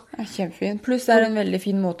veien, da. Det er kjempefint. Pluss det er en veldig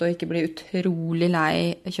fin måte å ikke bli utrolig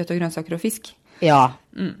lei kjøtt og grønnsaker og fisk. Ja.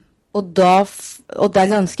 Og det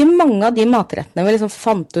er ganske mange av de matrettene vi liksom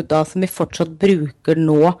fant ut da, som vi fortsatt bruker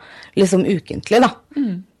nå, liksom ukentlig, da.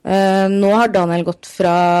 Nå har Daniel gått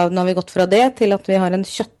fra det til at vi har en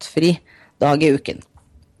kjøttfri dag i uken.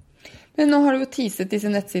 Men nå har du jo teaset disse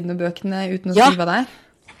nettsidene og bøkene uten å skrive deg.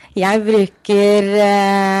 Jeg bruker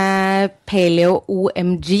Paleo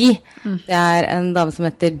OMG. Det er en dame som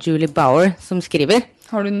heter Julie Bauer som skriver.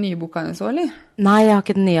 Har du den nye boka hennes også, eller? Nei, jeg har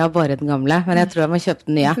ikke den nye, bare den gamle. Men jeg tror jeg må kjøpe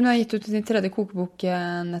den nye. Hun har gitt ut sin 3. kokebok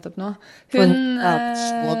nettopp nå. Hun har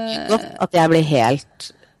så mye godt at jeg blir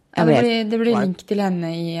helt... Det blir link til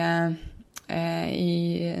henne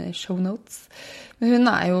i show notes. Men hun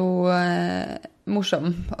er jo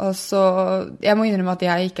morsom. Og så, jeg må innrømme at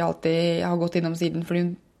jeg ikke alltid har gått innom siden, fordi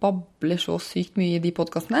hun babler så sykt mye i de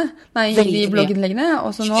podcastene. Nei, i de blogginnleggene. Og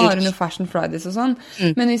så nå har hun jo Fashion Fridays og sånn.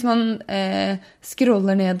 Men hvis man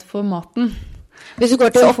scroller ned for maten,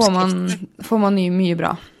 så får man mye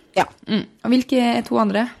bra. Ja. Og hvilke 2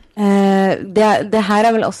 andre? Det her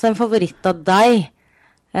er vel også en favoritt av deg.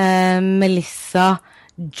 Melissa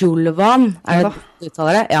Julvan, er det du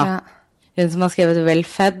uttaler det? Ja. Hun som har skrevet Well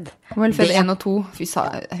Fed. Well Fed 1 og 2.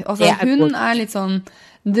 Altså, hun er litt sånn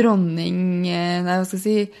dronning, hva skal jeg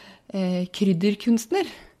si, krydderkunstner.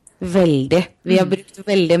 Veldig. Vi har brukt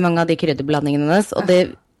veldig mange av de krydderblandingene hennes, og det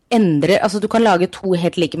endrer, altså du kan lage 2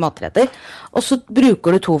 helt like matretter, og så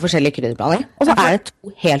bruker du 2 forskjellige krydderblandinger, og så er det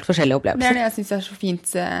 2 helt forskjellige opplevelser. Det er det jeg synes er så fint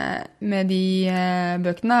med de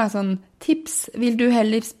bøkene. Sånn, tips, vil du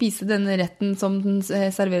heller spise denne retten som den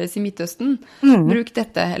serveres i Midtøsten? Bruk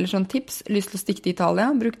dette, eller sånn tips, lyst til å stikke til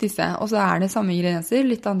Italia, bruk disse. Og så er det samme ingredienser,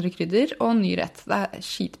 litt andre krydder, og ny rett. Det er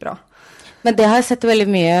skitbra. Men det har jeg sett veldig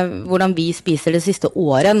mye, hvordan vi spiser det siste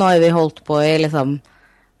året. Nå har vi holdt på i liksom...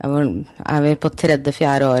 Er vi på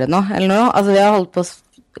 3.-4. året nå, eller noe? Altså, vi har holdt på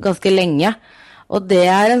ganske lenge. Og det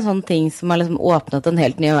er en sånn ting som har liksom åpnet en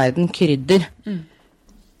helt ny verden, krydder.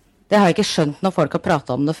 Det har jeg ikke skjønt når folk har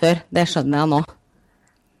pratet om det før. Det skjønner jeg nå.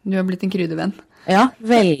 Du har blitt en kryddervenn. Ja,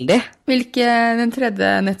 veldig. Den 3.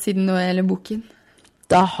 nettsiden eller boken?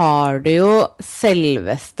 Da har du jo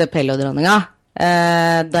selveste Paleo-dronninga,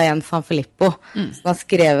 Diane Sanfilippo, som har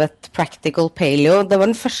skrevet Practical Paleo. Det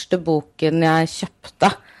var den første boken jeg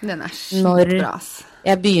kjøpte. Den når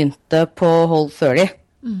jeg begynte på Whole30.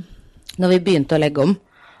 Når vi begynte å legge om.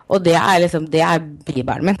 Og det er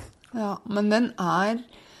bibelen min. Ja, men den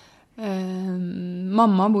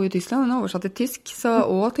mamma bor i Tyskland, den er oversatt til tysk,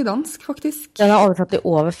 og til dansk, faktisk. Den er oversatt til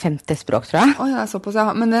over 50 språk, tror jeg. Det er såpass, ja.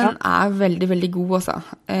 Men den er veldig, veldig god, altså.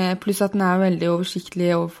 Pluss at den er veldig oversiktlig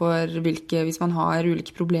overfor hvis man har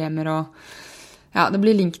ulike problemer, og ja, det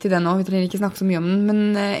blir link til den også. Vi trenger ikke snakke så mye om den, men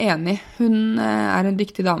enig. Hun er en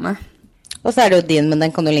dyktig dame. Og så er det jo din, men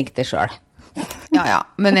den kan du linke til selv. Ja.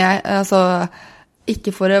 Men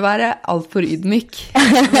ikke for å være alt for ydmyk,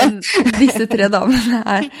 men disse 3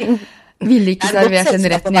 damene ville ikke servert den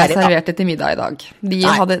retten jeg serverte til middag i dag. De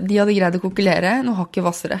hadde greid å kokkelere noe hakket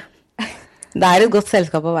hvassere. Det er et godt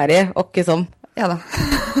selskap å være i, og ikke sånn. Ja da,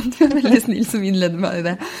 du er veldig snill som innleder meg i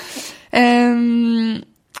det.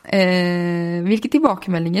 Hvilke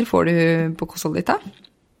tilbakemeldinger får du på kostholdet ditt da?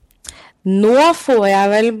 Nå får jeg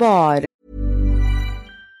vel bare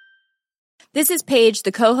This is Paige,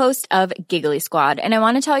 the co-host of Giggly Squad, and I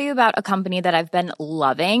want to tell you about a company that I've been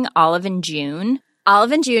loving, Olive & June.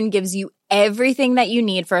 Olive & June gives you everything that you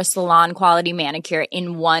need for a salon-quality manicure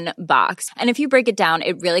in one box. And if you break it down,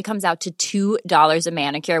 it really comes out to $2 a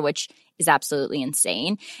manicure, which is absolutely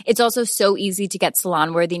insane. It's also so easy to get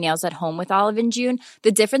salon-worthy nails at home with Olive & June.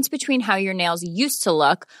 The difference between how your nails used to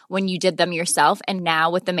look when you did them yourself and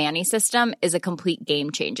now with the Mani system is a complete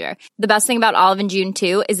game changer. The best thing about Olive & June,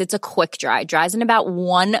 too, is it's a quick dry. Dries in about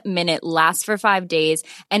 1 minute, lasts for 5 days,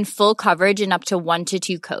 and full coverage in up to 1 to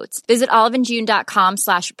 2 coats. Visit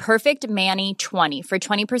oliveandjune.com/perfectmani20 for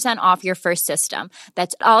 20% off your first system.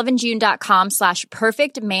 That's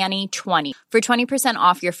oliveandjune.com/perfectmani20 for 20%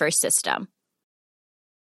 off your first system.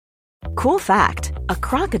 Cool fact, a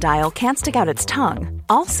crocodile can't stick out its tongue.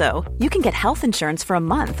 Also, you can get health insurance for a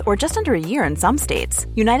month or just under a year in some states.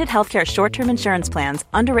 United Healthcare short-term insurance plans,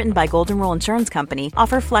 underwritten by Golden Rule Insurance Company,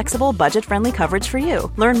 offer flexible, budget-friendly coverage for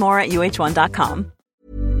you. Learn more at uh1.com.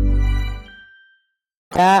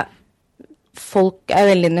 Folk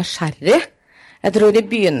veldig nysgjerrig. Jeg tror i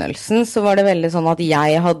begynnelsen så var det veldig sånn at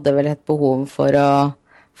jeg hadde vel et behov for å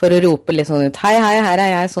rope litt sånn ut, hei, her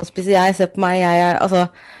jeg, så spiser jeg, se på meg, altså,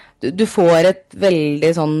 du får et veldig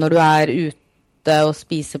sånn, når du ute og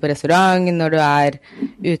spiser på restaurant, når du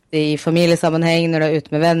ute i familiesammenheng, når du ute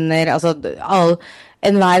med venner, altså,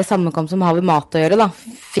 enhver sammenkomst som har med mat å gjøre da,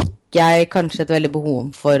 fikk jeg kanskje et veldig behov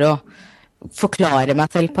for å forklare meg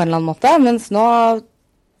selv på en eller annen måte, mens nå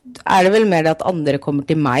det vel mer at andre kommer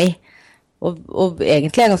til meg, og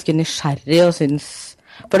egentlig ganske nysgjerrig og synes,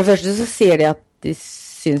 for det første så sier de at de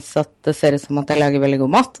synes at det ser ut som at jeg lager veldig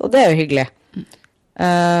god mat, og det jo hyggelig.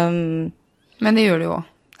 Men det gjør det jo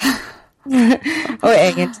også. Og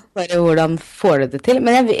egentlig bare hvordan får du det til,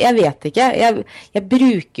 men jeg vet ikke, jeg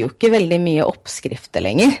bruker jo ikke veldig mye oppskrifter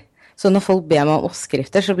lenger, så når folk ber meg om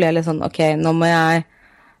oppskrifter, så blir jeg litt sånn, ok, nå må jeg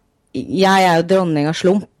jo dronning av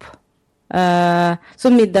slump. Så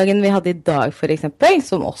middagen vi hadde i dag for eksempel,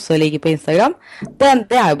 som også ligger på Instagram,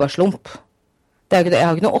 det jo bare slump. Jeg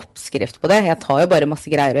har ikke noe oppskrift på det. Jeg tar jo bare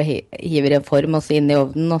masse greier og hiver i en form, og så inn i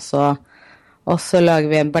ovnen, og så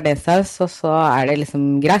lager vi en bearnéssaus, og så det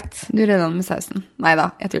liksom greit. Du redder den med sausen.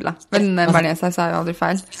 Neida, jeg tuller. Men bearnéssaus jo aldri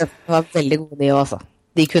feil. Det var veldig gode de også.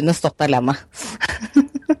 De kunne stått alene.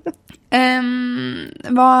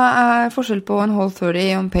 Hva forskjell på en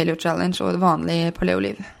Whole30 og en Paleo Challenge og et vanlig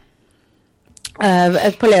paleoliv?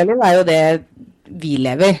 Et paleoliv jo det vi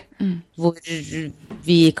lever, hvor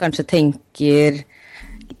vi kanskje tenker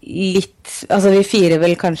litt, altså vi firer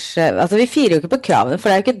vel kanskje, altså vi firer jo ikke på kravene, for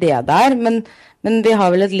det jo ikke det men vi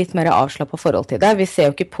har vel et litt mer avslappet forhold til det. Vi ser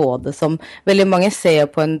jo ikke på det som, veldig mange ser jo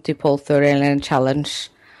på en type Whole30 eller en challenge,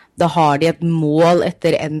 da har de et mål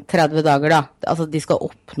etter 30 dager da, altså de skal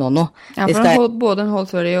oppnå noe. Ja, for både en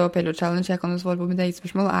Whole30 og Paleo Challenge, jeg kan jo svare på mitt eget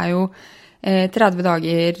spørsmål, jo 30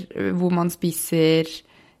 dager hvor man spiser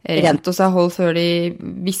rent, og så Whole30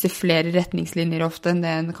 visse flere retningslinjer ofte enn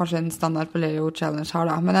det kanskje en standard Paleo Challenge har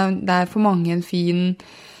da. Men det for mange en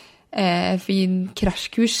fin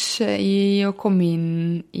krasjkurs i å komme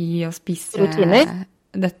inn i å spise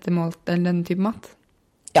dette målt, eller denne type mat.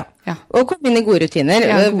 Ja, og komme inn i gode rutiner.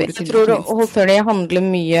 Jeg tror Whole30 handler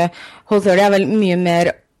mye, Whole30 vel mye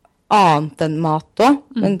mer annet enn mat også,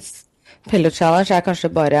 mens Paleo Challenge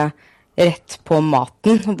kanskje bare rett på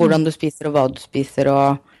maten, hvordan du spiser og hva du spiser,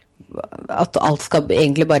 og at alt skal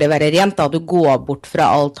egentlig bare være rent, da du går bort fra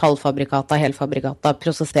alt halvfabrikata, helfabrikata,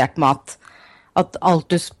 prosessert mat, at alt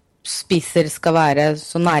du spiser skal være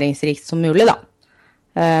så næringsrikt som mulig da.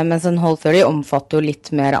 Mens en Whole30 omfatter jo litt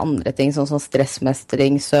mer andre ting, sånn som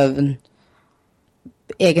stressmestring, søvn.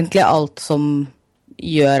 Egentlig alt som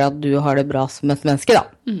gjør at du har det bra som et menneske, da.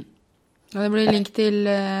 Og det blir link til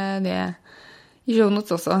det i show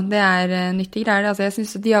notes også. Det nyttige greier. Altså, jeg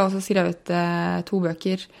synes at de har også skrevet 2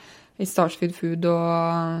 bøker i Startsfood Food og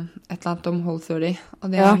et eller annet om Whole30.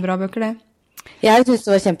 Og det bra bøker, det. Jeg synes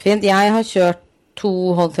det var kjempefint. Jeg har kjørt 2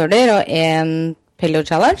 Whole30 og 1 Paleo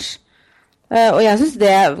Challenge. Og jeg synes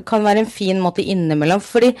det kan være en fin måte innimellom,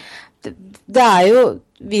 fordi det jo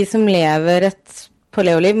vi som lever et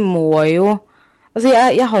paleoliv må jo altså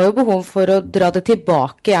jeg har jo behov for å dra det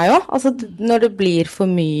tilbake, jeg også. Altså når det blir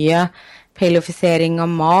for mye paleofisering av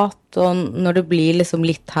mat, og når det blir liksom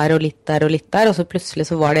litt her og litt der og litt der, og så plutselig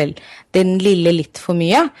så var det den lille litt for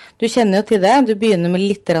mye. Du kjenner jo til det, du begynner med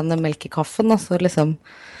litt melk i kaffen, og så liksom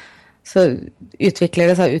så utvikler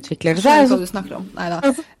det seg. Skjønner hva du snakker om. Neida.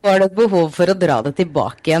 Og så var det et behov for å dra det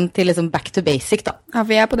tilbake igjen til liksom back to basic, da. Ja,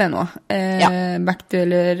 for jeg på det nå. Back to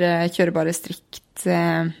eller kjørebare strikt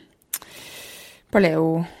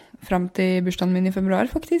paleo frem til bursdagen min i februar,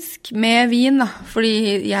 faktisk. Med vin, da. Fordi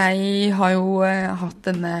jeg har jo hatt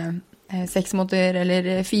denne 6 måneder,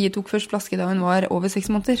 eller Fie tok først flaske da hun var over 6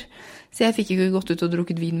 måneder. Så jeg fikk ikke gått ut og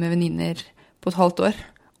drukket vin med venninner på et halvt år.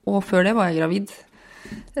 Og før det var jeg gravid.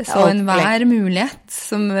 Så enhver mulighet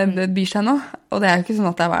som byr seg nå, og det jo ikke sånn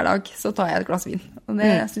at det hver dag, så tar jeg et glass vin. Og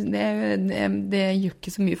det gjør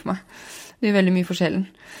ikke så mye for meg. Det gjør veldig mye for sjelen.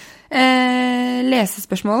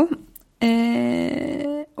 Lesespørsmål.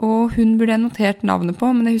 Og hun burde jeg notert navnet på,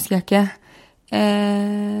 men det husker jeg ikke.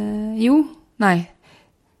 Nei.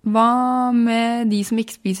 Hva med de som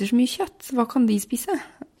ikke spiser så mye kjøtt? Hva kan de spise?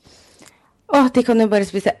 De kan jo bare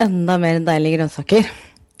spise enda mer deilige grønnsaker.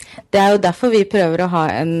 Det jo derfor vi prøver å ha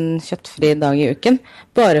en kjøttfri dag i uken,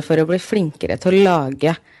 bare for å bli flinkere til å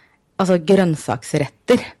lage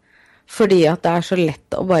grønnsaksretter. Fordi at det så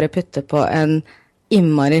lett å bare putte på en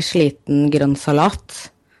innmari sliten grønn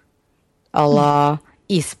salat, à la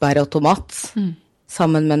isbær og tomat,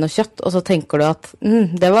 sammen med noe kjøtt, og så tenker du at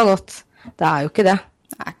det var godt. Det jo ikke det.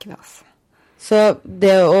 Det ikke det, altså. Så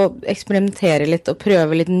det å eksperimentere litt og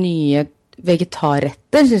prøve litt nye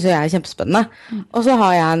vegetarretter synes jeg kjempespennende. Og så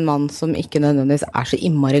har jeg en mann som ikke nødvendigvis så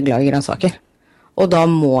innmari glad i grønnsaker. Og da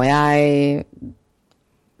må jeg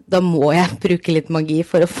bruke litt magi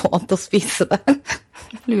for å få han til å spise det.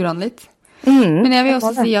 Lurer han litt. Men jeg vil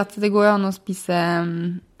også si at det går jo an å spise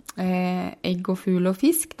egg og fugl og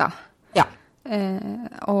fisk, da. Ja.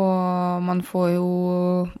 Og man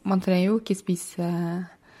trenger jo ikke spise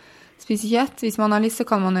kjøtt. Hvis man har lyst, så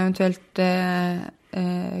kan man eventuelt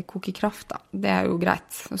koke kraft, da. Det jo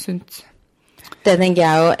greit og sunt. Det tenker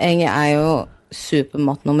jeg jo, egg jo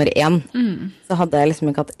supermat nummer 1. Så hadde jeg liksom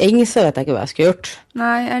ikke hatt egg, så vet jeg ikke hva jeg skulle gjort.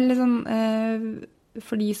 Nei, eller sånn,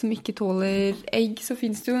 for de som ikke tåler egg, så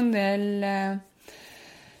finnes det jo en del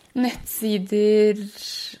nettsider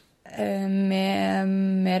med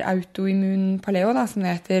mer autoimmun paleo, da, som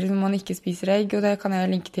det heter, som man ikke spiser egg, og det kan jeg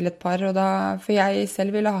linke til et par, og for jeg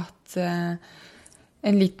selv ville hatt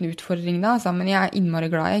en liten utfordring da, men jeg innmari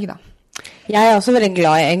glad i egg da. Jeg også veldig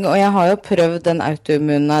glad i egg, og jeg har jo prøvd den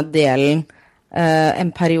autoimmune delen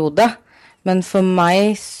en periode, men for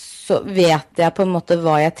meg så vet jeg på en måte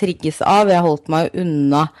hva jeg trigges av. Jeg holdt meg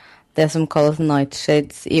unna det som kalles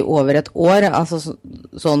nightshades i over et år, altså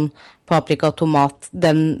sånn paprika, tomat,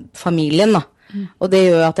 den familien da. Og det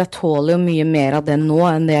gjør at jeg tåler jo mye mer av det nå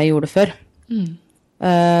enn det jeg gjorde før.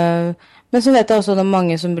 Men så vet jeg også at det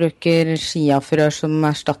mange som bruker chiafrø som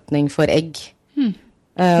erstatning for egg.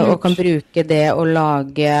 Og kan bruke det å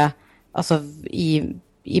lage, altså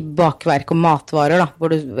i bakverk og matvarer da,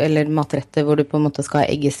 eller matretter hvor du på en måte skal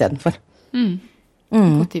ha egg i stedet for.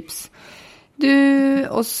 God tips.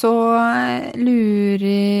 Og så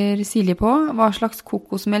lurer Silje på hva slags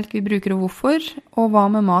kokosmelk vi bruker og hvorfor, og hva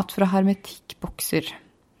med mat fra hermetikkbokser?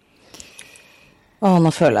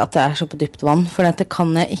 Nå føler jeg at jeg så på dypt vann, for dette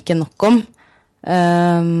kan jeg ikke nok om.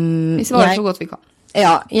 Vi svarer så godt vi kan.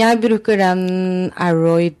 Ja, jeg bruker den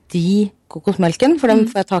Aroy D kokosmelken, for den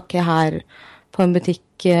får jeg tak i her på en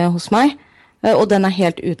butikk hos meg, og den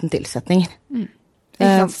helt uten tilsetninger.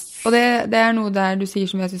 Og det noe der du sier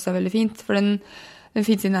som jeg synes veldig fint, for den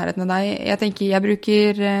finnes i nærheten av deg. Jeg tenker, jeg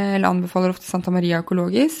bruker, eller anbefaler ofte Santa Maria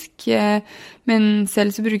økologisk, men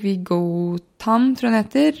selv så bruker vi Gotan, tror jeg den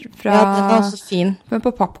heter. Ja, den også fin.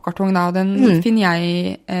 På pappkartong da, og den finner jeg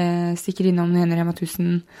stikker innom den Rema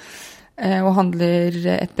 1000 og handler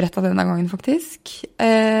et brett av denne gangen faktisk.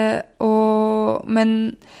 Men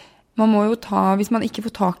man må jo hvis man ikke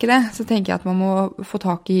får tak i det, så tenker jeg at man må få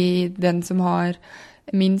tak i den som har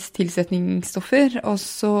minst tilsetningsstoffer, og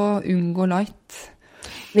så unngå light.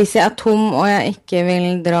 Hvis jeg tom og jeg ikke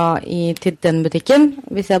vil dra til den butikken,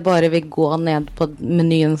 hvis jeg bare vil gå ned på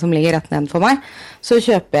menyen som ligger rett ned for meg, så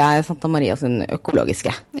kjøper jeg Santa Maria sin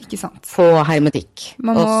økologiske. Ikke sant. På hermetikk.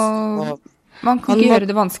 Man kan ikke gjøre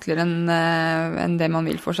det vanskeligere enn det man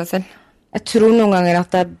vil for seg selv. Jeg tror noen ganger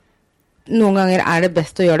er det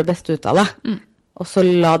best å gjøre det beste ut av det. Og så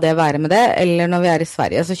la det være med det. Eller når vi er i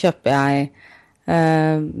Sverige, så kjøper jeg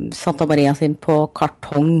Santa Maria sin på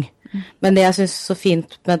kartong. Men det jeg synes så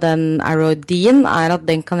fint med den Arrow Dean er at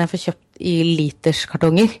den kan jeg få kjøpt i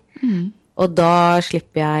literskartonger. Og da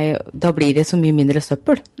blir det så mye mindre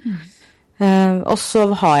søppel. Og så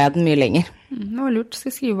har jeg den mye lenger. Det var lurt, skal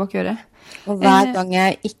jeg skrive bak øret. Og hver gang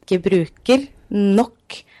jeg ikke bruker nok,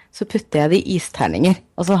 så putter jeg det i isterninger,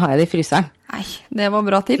 og så har jeg det i fryseren. Nei, det var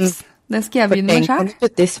bra tips. Det skal jeg begynne med selv. Den kan du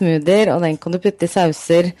putte i smoothier, og den kan du putte i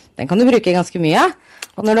sauser. Den kan du bruke ganske mye.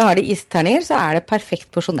 Og når du har det i isterninger, så er det perfekt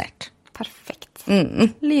porsjonert. Perfekt.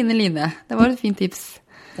 Line. Det var et fint tips.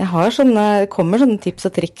 Jeg kommer sånne tips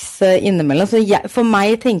og triks innimellom, så for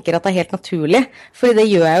meg tenker at det er helt naturlig, for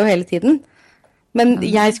det gjør jeg jo hele tiden. Men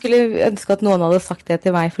jeg skulle ønske at noen hadde sagt det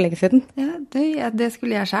til meg for lenge siden. Ja, det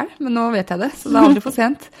skulle jeg selv, men nå vet jeg det, så det er aldri for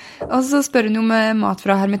sent. Og så spør hun jo med mat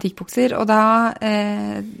fra hermetikkbokser, og da,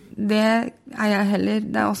 det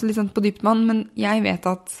er også litt sånn på dypt vann, men jeg vet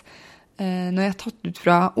at når jeg har tatt ut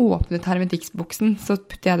fra åpnet hermetikkboksen, så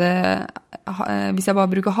putter jeg det, hvis jeg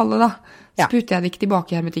bare bruker halve da, så putter jeg det ikke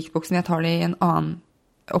tilbake i hermetikkboksen, jeg tar det i en annen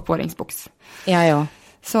oppvaringsboks. Ja.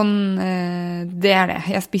 Sånn, det er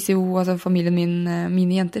det. Jeg spiser jo, altså familien min,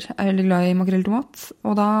 mine jenter, er veldig glad i makrell i tomat,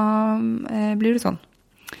 og da blir det sånn.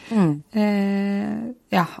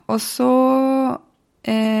 Ja, og så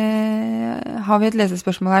har vi et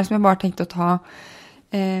lesespørsmål her som jeg bare tenkte å ta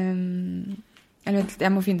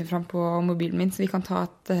jeg må finne det fram på mobilen min, så vi kan ta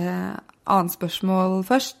et annet spørsmål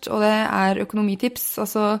først, og det er økonomitips.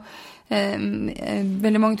 Altså,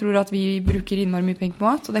 veldig mange tror at vi bruker innmari mye penger på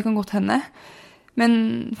mat, og det kan godt hende.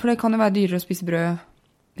 For det kan jo være dyrere å spise brød.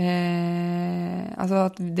 Altså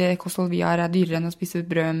at det kosthold vi har er dyrere enn å spise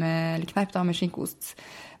brød eller kneip da, med skinkeost.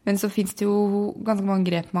 Men så finnes det jo ganske mange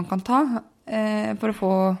grep man kan ta for å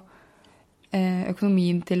få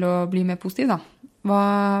økonomien til å bli mer positiv da. Hva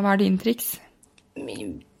er din triks?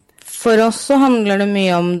 For oss så handler det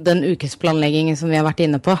mye om den ukesplanleggingen som vi har vært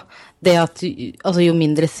inne på. Det at jo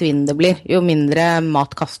mindre svinn det blir, jo mindre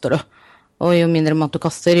mat kaster du. Og jo mindre mat du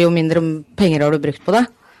kaster, jo mindre penger har du brukt på det.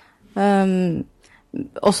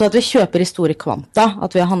 Også at vi kjøper i store kvanta, at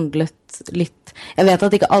vi har handlet litt. Jeg vet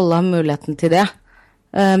at ikke alle har muligheten til det,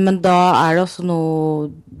 men da er det også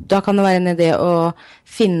da kan det være en idé å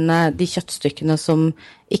finne de kjøttstykkene som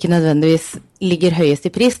ikke nødvendigvis ligger høyest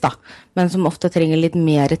i pris, da, men som ofte trenger litt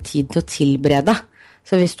mer tid til å tilberede.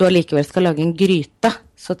 Så hvis du allikevel skal lage en gryte,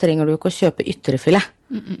 så trenger du ikke å kjøpe ytrefilet.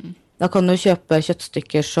 Da kan du kjøpe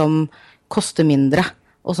kjøttstykker som koster mindre,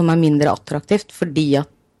 og som er mindre attraktivt, fordi at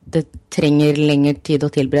det trenger lengre tid å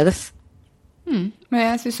tilberedes. Men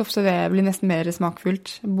jeg synes ofte det blir nesten mer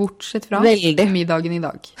smakfullt, bortsett fra middagen i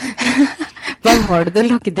dag. Hva var det du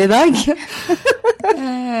lagde i dag?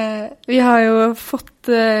 Vi har jo fått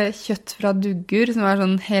kjøtt fra Duggur, som er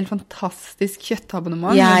sånn helt fantastisk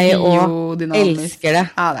kjøttabonnement. Jeg også elsker det.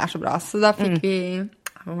 Ja, det er så bra. Så da fikk vi,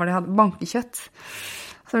 bankekjøtt.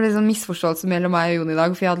 Så det var sånn misforståelse mellom meg og Jon i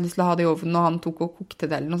dag, for jeg hadde lyst til å ha det i ovnen, og han tok og kokte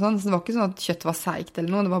det eller noe sånt. Så det var ikke sånn at kjøtt var seigt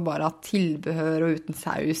eller noe, det var bare tilbehør og uten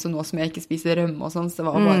saus, og nå som jeg ikke spiser rømme og sånn, så det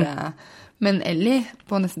var bare... Men Ellie,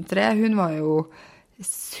 på nesten 3, hun var jo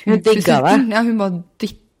supersulten. Ja, hun bare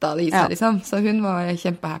dytta det i seg, liksom. Så hun var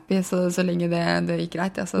kjempehappy, så lenge det gikk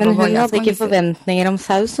greit. Ja. Men hun hadde ikke forventninger om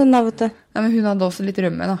saus, hun da, vet du. Ja, men hun hadde også litt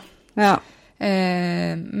rømme, da. Ja.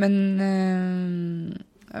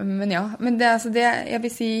 Men ja, men det jeg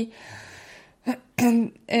vil si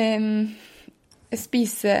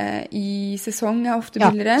spise i sesong er ofte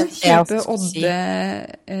billigere. Kjøpe odde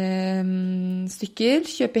stykker,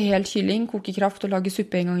 kjøpe hel kylling, koke kraft og lage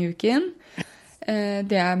suppe en gang i uken.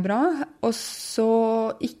 Det er bra. Og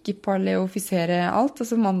så ikke paleofisere alt,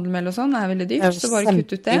 altså mandelmel og sånn er veldig dyrt, så bare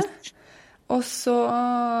kutt ut det. Og så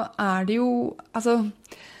er det jo, altså...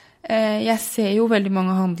 Jeg ser jo veldig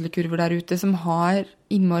mange handlekurver der ute som har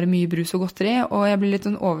innmari mye brus og godteri, og jeg ble litt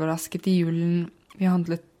sånn overrasket i julen. Vi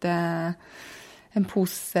handlet noen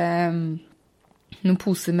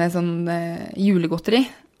poser med sånn julegodteri,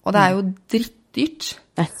 og det er jo drittdyrt.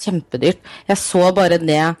 Det er kjempedyrt. Jeg så bare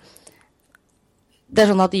det. Det er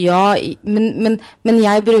sånn at men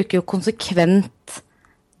jeg bruker jo konsekvent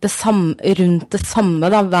rundt det samme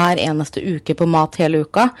da, hver eneste uke på mat hele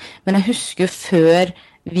uka, men jeg husker før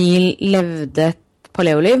vi levde et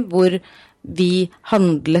paleoliv hvor vi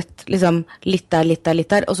handlet liksom litt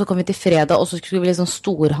der, og så kom vi til fredag, og så skulle vi liksom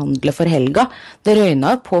storhandle for helga. Det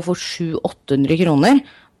røyna på for 700-800 kroner,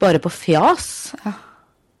 bare på fjas. Ja.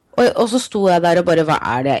 Og så sto jeg der og bare,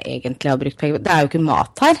 hva det jeg egentlig har brukt penger? Det jo ikke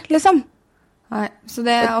mat her, liksom. Nei, så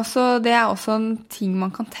det også en ting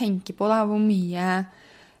man kan tenke på, da, hvor mye...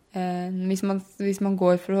 Hvis man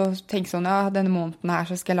går for å tenke sånn, ja, denne måneden her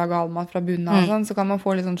så skal jeg lage all mat fra bunnen av, sånn, så kan man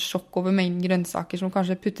få litt sånn sjokk over mengden grønnsaker som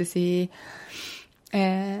kanskje puttes i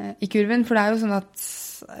kurven, for det jo sånn at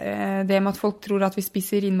det med at folk tror at vi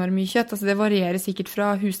spiser innmari mye kjøtt, altså det varierer sikkert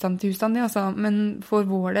fra husstand til husstand, det, altså, men for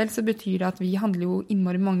vår del så betyr det at vi handler jo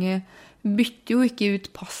innmari mange, bytter jo ikke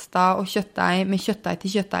ut pasta og kjøttdeig med kjøttdeig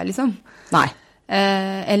til kjøttdeig, liksom. Nei.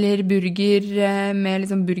 Eller burger med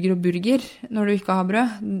liksom burger og burger når du ikke har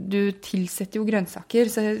brød. Du tilsetter jo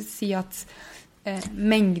grønnsaker, så jeg sier at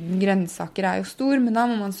mengden grønnsaker jo stor, men da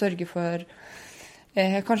må man sørge for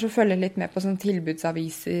kanskje følge litt med på sånne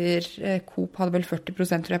tilbudsaviser. Coop hadde vel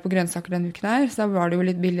 40% tror jeg på grønnsaker denne uken her, så da var det jo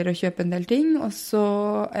litt billigere å kjøpe en del ting, og så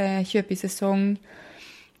kjøpe i sesong.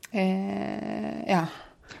 Ja.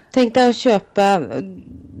 Tenk deg å kjøpe,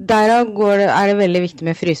 derav det veldig viktig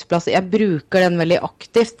med fryseplass. Jeg bruker den veldig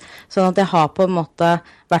aktivt, sånn at jeg har på en måte,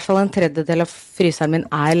 i hvert fall en tredjedel av fryseren min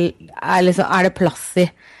liksom, det plass i,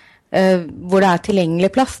 hvor det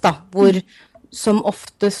tilgjengelig plass da, hvor som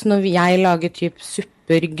oftest når jeg lager typ supper,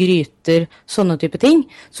 gryter, sånne type ting,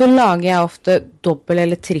 så lager jeg ofte dobbel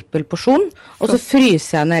eller trippel porsjon, og så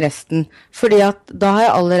fryser jeg ned resten, fordi at da har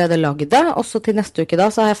jeg allerede laget det, og så til neste uke da,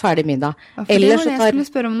 så har jeg ferdig middag. Ja, for det var det jeg skulle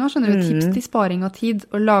spørre om nå, skjønner du, tips til sparing av tid,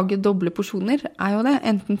 å lage doble porsjoner, jo det,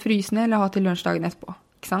 enten frysende eller ha til lunsjdagen etterpå,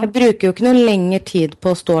 ikke sant? Jeg bruker jo ikke noe lengre tid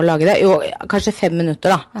på å stå og lage det, jo, kanskje 5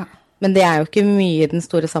 minutter da, men det jo ikke mye i den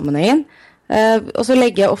store sammenhengen. Og så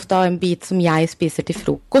legger jeg ofte av en bit som jeg spiser til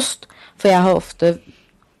frokost, for jeg har ofte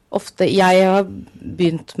jeg har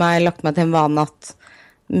lagt meg til en vane at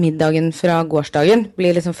middagen fra gårsdagen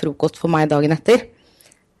blir liksom frokost for meg dagen etter.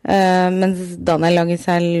 Mens Daniel lager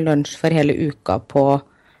seg lunsj for hele uka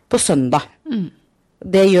på søndag.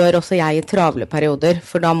 Det gjør også jeg i travle perioder,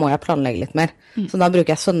 for da må jeg planlegge litt mer. Så da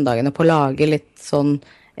bruker jeg søndagene på å lage litt sånn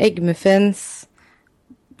eggmuffins,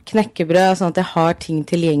 knekkebrød, sånn at jeg har ting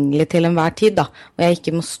tilgjengelig til enhver tid da, og jeg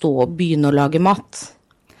ikke må stå og begynne å lage mat.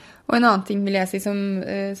 Og en annen ting vil jeg si som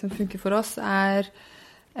funker for oss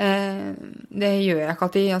det gjør jeg ikke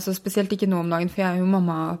alltid, altså spesielt ikke nå om dagen, for jeg jo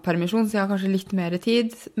mammapermisjon, så jeg har kanskje litt mer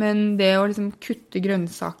tid, men det å liksom kutte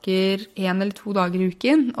grønnsaker 1 eller 2 dager i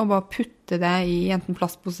uken, og bare putte det i enten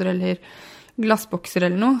plastposer eller glassbokser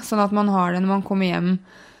eller noe, sånn at man har det når man kommer hjem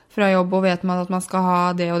fra jobb og vet man at man skal ha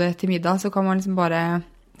det og det til middag, så kan man liksom bare...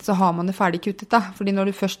 så har man det ferdig kuttet da, fordi når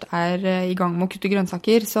du først i gang med å kutte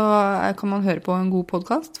grønnsaker, så kan man høre på en god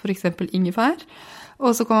podcast, for eksempel ingefær,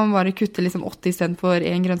 og så kan man bare kutte liksom 80 i stedet for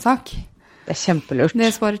 1 grønnsak. Det kjempelurt. Det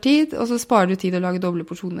sparer tid, og så sparer du tid å lage doble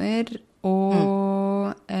porsjoner, og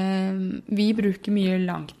vi bruker mye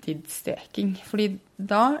langtidssteking, fordi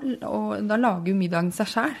da lager jo middagen seg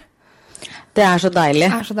selv. Det så deilig.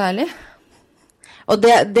 Det så deilig. Og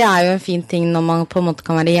det jo en fin ting når man på en måte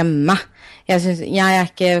kan være hjemme. Jeg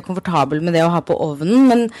ikke komfortabel med det å ha på ovnen,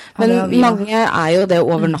 men mange jo det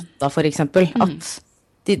over natta, for eksempel. At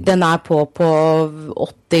den på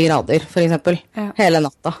 80 grader, for eksempel, hele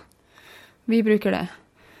natta. Vi bruker det.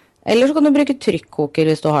 Eller så kan du bruke trykkoker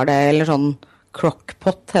hvis du har det, eller sånn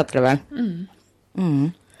crockpot heter det vel.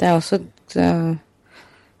 Det også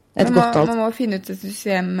et godt alt. Man må finne ut et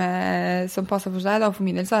system som passer for seg, da. For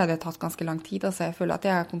min del så har det tatt ganske lang tid, altså jeg føler at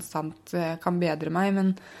jeg konstant kan bedre meg, men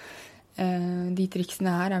de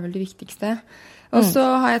triksene her vel det viktigste. Og så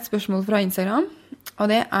har jeg et spørsmål fra Instagram, og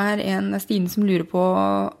det en Stine som lurer på,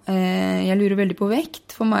 jeg lurer veldig på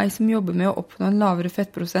vekt. For meg som jobber med å oppnå en lavere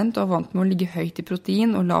fettprosent og vant med å ligge høyt i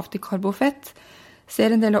protein og lavt i karbofett,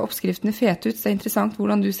 ser en del av oppskriftene fete ut, så det interessant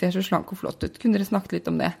hvordan du ser så slank og flott ut. Kunne dere snakket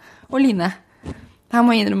litt om det? Og Line, her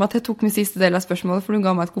må jeg innrømme at jeg tok min siste del av spørsmålet, for du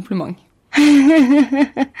ga meg et kompliment.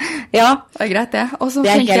 Ja. Det greit det. Og så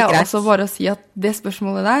tenker jeg også bare å si at det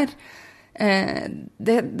spørsmålet der,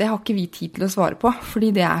 det har ikke vi tid til å svare på,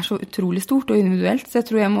 fordi det så utrolig stort og individuelt, så jeg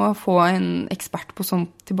tror jeg må få en ekspert på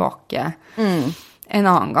sånt tilbake en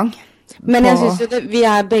annen gang. Men jeg synes jo vi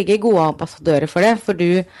begge gode ambassadører for det, for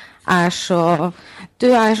du så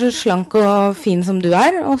slank og fin som du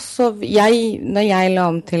og så når jeg la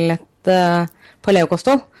om til et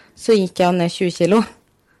paleokosthold, så gikk jeg ned 20 kilo.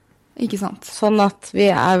 Ikke sant. Sånn at vi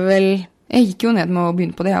vel... Jeg gikk jo ned med å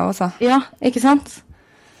begynne på det også. Ja, ikke sant?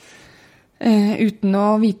 Uten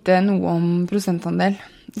å vite noe om prosentandel.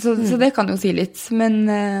 Så det kan jo si litt. Men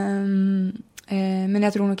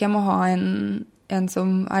jeg tror nok jeg må ha en som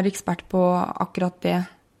ekspert på akkurat det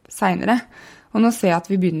senere. Og nå ser jeg at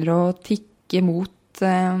vi begynner å tikke mot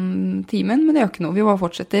timen, men det gjør ikke noe. Vi bare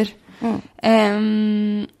fortsetter.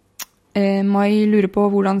 Mai lurer på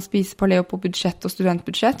hvordan spiser paleo på budsjett og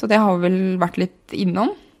studentbudsjett, og det har vi vel vært litt innom.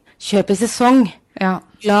 Kjøp i sesong. Ja.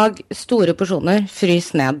 Lag store porsjoner,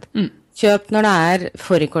 frys ned. Kjøp når det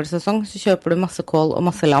fårikålsesong, så kjøper du masse kål og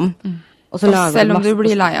masse lam. Og selv om du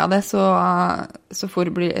blir lei av det, så får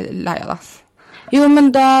du bli lei av det. Jo,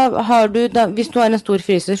 men hvis du har en stor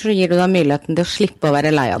fryser, så gir du deg muligheten til å slippe å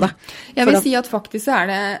være lei av det. Jeg vil si at faktisk så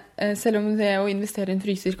det, selv om det å investere i en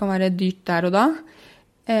fryser kan være dyrt der og da,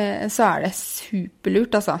 så det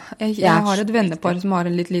superlurt, altså. Jeg har et vennepar som har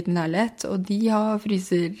en litt liten leilighet, og de har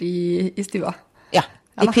fryser i stua. Ja,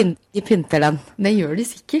 de pynter den. Det gjør de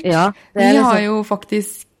sikkert. Ja, vi har jo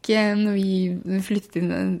faktisk, når vi flyttet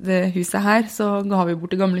inn det huset her, så ga vi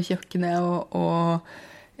bort det gamle kjøkkenet og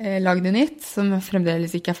lagde nytt, som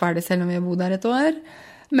fremdeles ikke ferdig selv om vi har bodd her et år.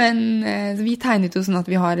 Men vi tegnet jo sånn at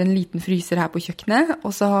vi har en liten fryser her på kjøkkenet,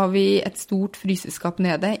 og så har vi et stort fryseskap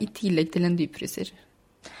nede, i tillegg til en dypfryser.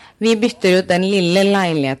 Vi bytter ut den lille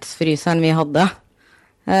leilighetsfryseren vi hadde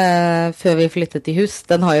før vi flyttet i hus.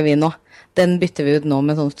 Den har jo vi nå. Den bytter vi ut nå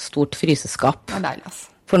med sånt stort fryseskap. Det deilig, altså.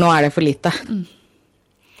 For nå det for lite.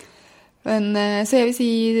 Men, så jeg vil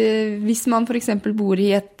si, hvis man for eksempel bor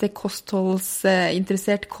i et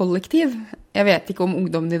kostholdsinteressert kollektiv, jeg vet ikke om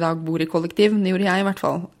ungdommen i dag bor i kollektiv, det gjorde jeg i hvert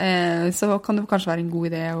fall, så kan det kanskje være en god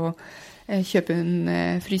idé å kjøpe en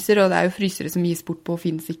fryser, og det jo frysere som gis bort på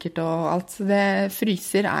Finn sikkert og alt. Så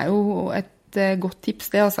fryser jo et godt tips,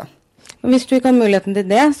 det altså. Hvis du ikke har muligheten til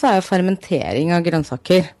det, så jo fermentering av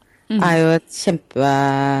grønnsaker jo et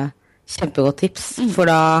kjempegodt tips, for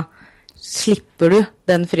da slipper du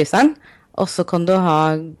den fryseren, og så kan du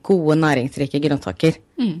ha gode næringsrike grønnsaker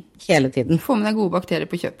hele tiden. Få med deg gode bakterier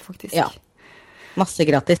på kjøp, faktisk. Ja, masse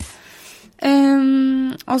gratis.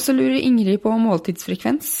 Og så lurer Ingrid på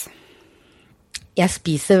måltidsfrekvens. Jeg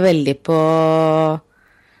spiser veldig på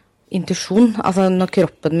intuisjon, altså når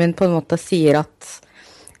kroppen min på en måte sier at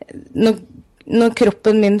når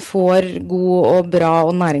kroppen min får god og bra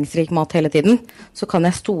og næringsrik mat hele tiden, så kan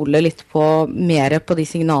jeg stole litt mer på de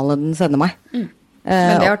signalene den sender meg.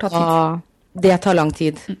 Men det har tatt tid. Det tar lang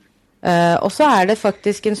tid. Og så det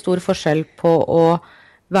faktisk en stor forskjell på å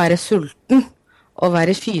være sulten og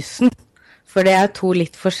være fysen, for det to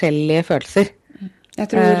litt forskjellige følelser. Jeg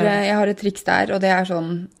tror jeg har et triks der, og det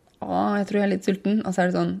sånn, jeg tror jeg litt sulten, og så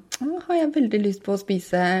det sånn, har jeg veldig lyst på å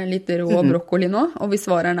spise litt rå brokkoli nå, og hvis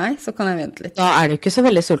svaret nei, så kan jeg vente litt. Da du ikke så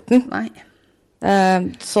veldig sulten. Nei.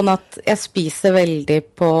 Sånn at jeg spiser veldig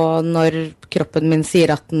på når kroppen min sier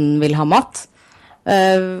at den vil ha mat,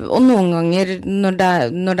 og noen ganger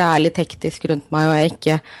når det litt hektisk rundt meg, og jeg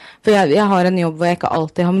ikke, for jeg har en jobb hvor jeg ikke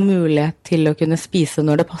alltid har mulighet til å kunne spise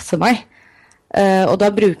når det passer meg. Og da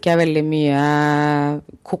bruker jeg veldig mye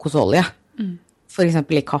kokosolje, for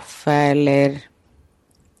eksempel i kaffe, eller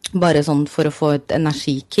bare sånn for å få et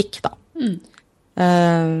energikick, da.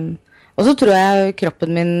 Og så tror jeg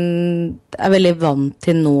kroppen min veldig vant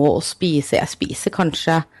til nå å spise. Jeg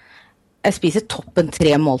spiser toppen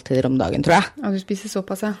 3 måltider om dagen, tror jeg. Ja, du spiser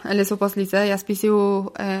såpass, ja. Eller såpass lite. Jeg spiser jo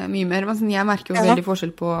mye mer, men jeg merker jo veldig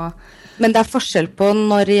forskjell på... Men det forskjell på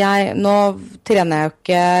når nå trener jeg jo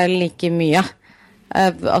ikke like mye.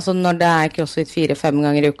 Altså når det CrossFit 4-5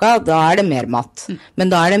 ganger i uka, da det mer mat. Men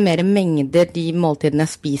da det mer mengder de måltidene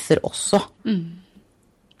jeg spiser også.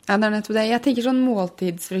 Ja, det nettopp det. Jeg tenker sånn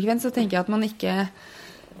måltidsfrekvens, så tenker jeg at man ikke...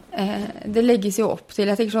 det legges jo opp til,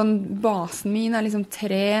 jeg tenker sånn, basen min liksom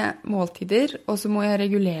 3 måltider, og så må jeg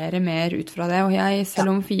regulere mer ut fra det. Og jeg, selv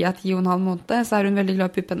om Fia 10,5 måneder, så hun veldig glad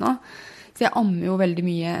i puppen nå. Så jeg ammer jo veldig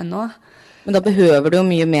mye ennå. Men da behøver du jo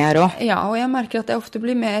mye mer også. Ja, og jeg merker at jeg ofte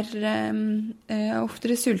blir mer,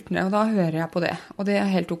 oftere sultne, og da hører jeg på det. Og det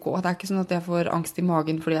helt ok. Det ikke sånn at jeg får angst i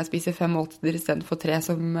magen fordi jeg spiser 5 måltider i stedet for 3,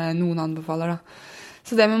 som noen anbefaler da.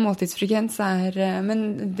 Så det med måltidsfrekvens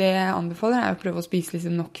men det jeg anbefaler å prøve å spise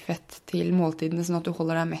liksom nok fett til måltidene, sånn at du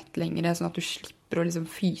holder deg mett lengre, sånn at du slipper å liksom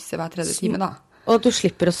fyse hver 3. time da. Og at du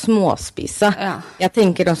slipper å småspise. Ja. Jeg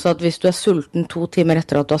tenker også at hvis du sulten 2 timer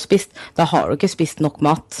etter at du har spist, da har du ikke spist nok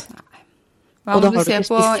mat. Nei. Hva må du se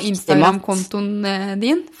på Instagram-kontoen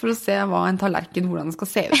din for å se hva en tallerken, hvordan den skal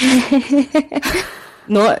se ut?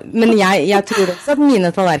 Men jeg tror også at mine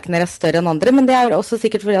tallerkener større enn andre, men det også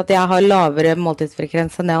sikkert fordi at jeg har lavere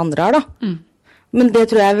måltidsfrekvens enn det andre har da. Men det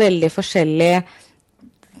tror jeg veldig forskjellig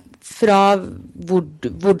fra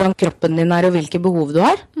hvordan kroppen din og hvilke behov du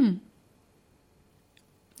har.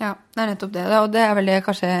 Ja, det nettopp det. Og det vel det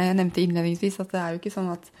kanskje jeg nevnte innledningsvis, at det jo ikke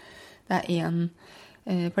sånn at det en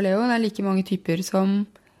paleo. Det like mange typer som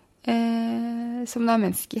som det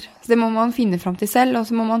mennesker. Så det må man finne frem til selv, og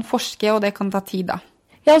så må man forske, og det kan ta tid da.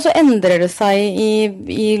 Ja, og så endrer det seg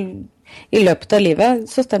i løpet av livet.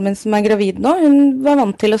 Søsteren min som gravid nå, hun var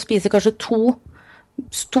vant til å spise kanskje 2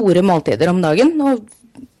 store måltider om dagen, og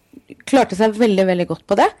klarte seg veldig, veldig godt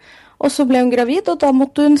på det. Og så ble hun gravid, og da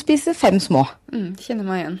måtte hun spise 5 små. Kjenner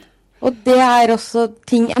meg igjen. Og det også,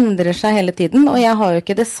 ting endrer seg hele tiden, og jeg har jo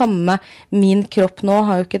ikke det samme, min kropp nå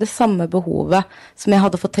har jo ikke det samme behovet som jeg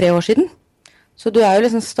hadde for 3 år siden. Så du jo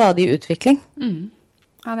liksom stadig i utvikling.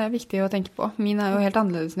 Ja, det viktig å tenke på. Min jo helt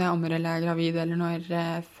annerledes når jeg ammer eller gravid, eller når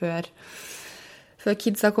før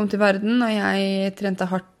kidsa kom til verden, og jeg trente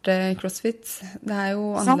hardt crossfit. Det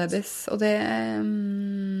jo annerledes. Og det,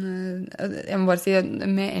 jeg må bare si,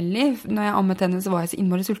 med Ellie, når jeg ammet henne, så var jeg så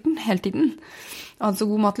innmari sulten hele tiden. Jeg hadde så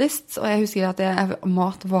god matlyst, og jeg husker at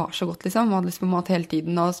mat var så godt, liksom. Jeg hadde lyst på mat hele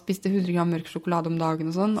tiden, og spiste 100 gram mørk sjokolade om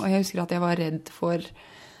dagen og sånn. Og jeg husker at jeg var redd for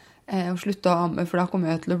å slutte å amme, for da kom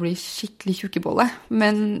jeg til å bli skikkelig tjukkebolle.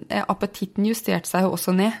 Men appetitten justerte seg jo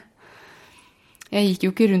også ned. Jeg gikk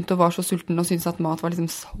jo ikke rundt og var så sulten og syntes at mat var liksom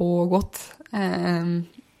så godt.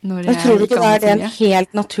 Jeg tror du ikke det en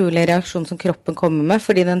helt naturlig reaksjon som kroppen kommer med,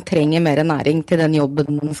 fordi den trenger mer næring til den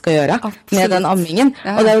jobben den skal gjøre. Absolutt. Med den ammingen.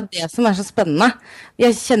 Ja. Og det jo det som så spennende.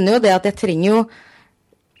 Jeg kjenner jo det at jeg trenger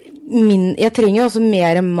jo også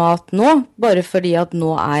mer mat nå, bare fordi at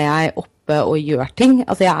nå jeg oppe og gjør ting.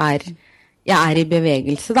 Altså jeg i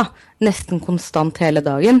bevegelse da, nesten konstant hele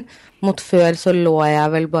dagen. Mot før så lå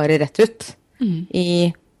jeg vel bare rett ut.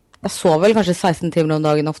 Jeg så vel kanskje 16 timer om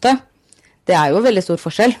dagen ofte. Det jo veldig stor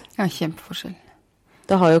forskjell. Ja, kjempeforskjell.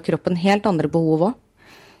 Da har jo kroppen helt andre behov også.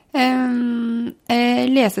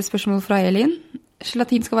 Lesespørsmål fra Elin.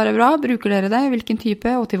 Gelatin skal være bra. Bruker dere det? Hvilken type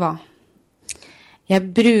og til hva? Jeg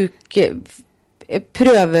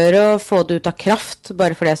prøver å få det ut av kraft,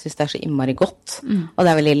 bare fordi jeg synes det så innmari godt. Og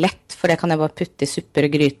det veldig lett, for det kan jeg bare putte i supper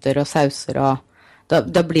og gryter og sauser, og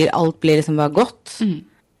da blir alt liksom bare godt.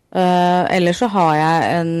 Eller så har jeg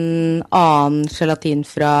en annen gelatin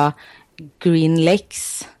fra Green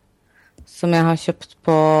Lakes, som jeg har kjøpt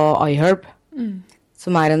på iHerb,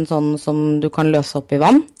 som en sånn som du kan løse opp i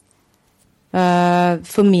vann.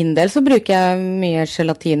 For min del så bruker jeg mye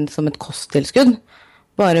gelatin som et kosttilskudd,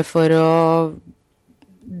 bare for å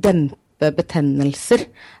dempe betennelser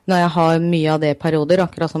når jeg har mye av det i perioder,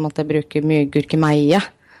 akkurat som at jeg bruker mye gurkemeie.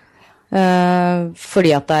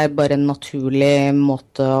 Fordi at det bare en naturlig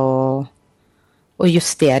måte å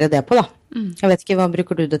justere det på da. Jeg vet ikke, hva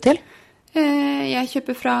bruker du det til? Jeg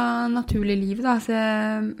kjøper fra Naturlig Liv da,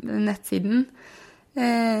 nettsiden.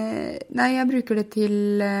 Nei, jeg bruker det til,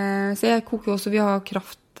 så jeg koker også, vi har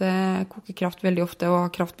koker kraft veldig ofte, og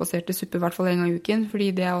har kraftbaserte supper i hvert fall en gang i uken, fordi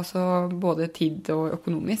det også både tid og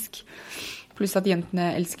økonomisk. Pluss at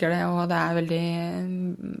jentene elsker det, og det veldig,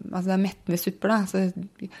 altså det mettende supper da, så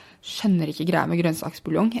jeg skjønner ikke greia med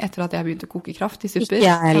grønnsaksbuljong etter at jeg begynte å koke kraft i supper.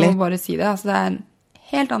 Jeg må bare si det, altså det en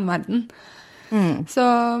helt annen verden. Så,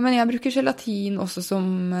 men jeg bruker gelatin også som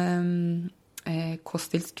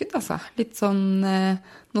kosttilskudd, altså. Litt sånn,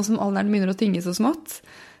 nå som alderen begynner å tynge så smått,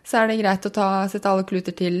 så det greit å sette alle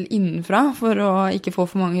kluter til innenfra for å ikke få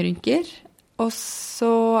for mange rynker. Og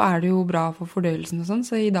så det jo bra for fordøyelsen og sånn,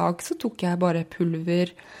 så i dag så tok jeg bare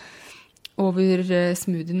pulver over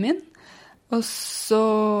smoothien min. Og så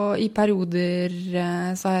i perioder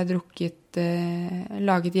så har jeg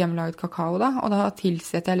laget hjemmelaget kakao da, og da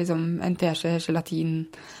tilsetter jeg liksom en teskje gelatin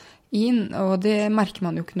inn, og det merker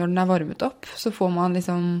man jo ikke når den varmet opp. Så får man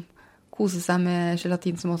liksom kose seg med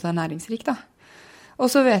gelatin som også næringsrik da. Og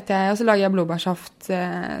så lager jeg blåbærsaft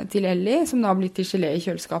til Ellie, som da har blitt til gelé i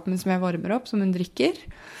kjøleskapet, men som jeg varmer opp, som hun drikker.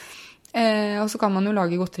 Og så kan man jo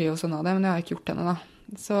lage godteri og sånn av det, men det har jeg ikke gjort ennå da.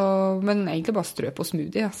 Så, men egentlig bare strø på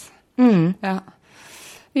smoothie, altså. Ja.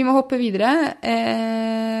 Vi må hoppe videre.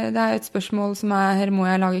 Det et spørsmål som her må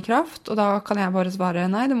jeg lage kraft, og da kan jeg bare svare,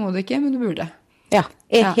 nei, det må du ikke, men du burde. Ja,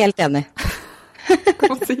 jeg helt enig.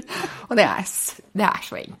 Kan man si. Og det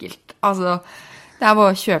så enkelt. Altså, det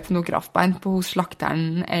bare å kjøpe noe kraftbein hos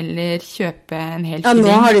slakteren, eller kjøpe en hel kylling.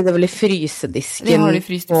 Ja, nå har de det vel i frysedisken. Det har de i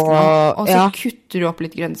frysedisken, og så kutter du opp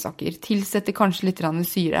litt grønnsaker, tilsetter kanskje litt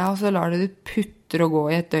syre, og så lar du det putte og gå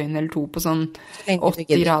i et døgn eller to på sånn 80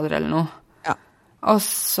 grader eller noe. Ja. Og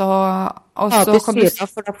så kan du...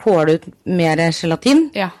 For da får du mer gelatin.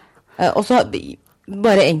 Ja. Og så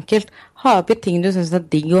bare enkelt, ha oppi ting du synes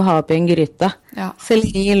digg å ha oppi en gryte. Ja.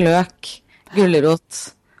 Selleri, løk,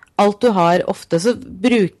 gulrot. Alt du har ofte, så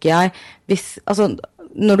bruker jeg,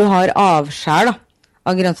 når du har avskjær da,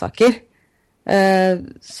 av grønnsaker,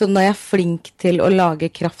 så når jeg flink til å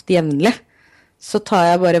lage kraft jevnlig, så tar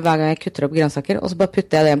jeg bare hver gang jeg kutter opp grønnsaker, og så bare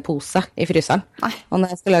putter jeg det i en pose i fryseren. Nei. Og når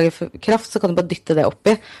jeg skal lage kraft, så kan du bare dytte det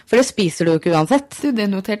oppi, for det spiser du jo ikke uansett. Du, det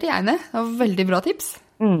noterte jeg ned. Det var veldig bra tips.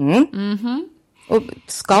 Og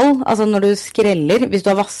skall, altså når du skreller, hvis du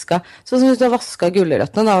har vasket, sånn som hvis du har vasket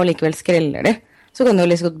gulrøttene da, og likevel skreller de, så kan du jo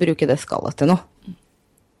liksom godt bruke det skallet til noe.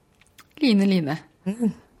 Line.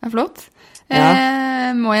 Det er flott.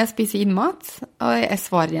 Ja. Må jeg spise innmat? Og jeg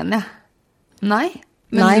svarer igjen, jeg. Nei,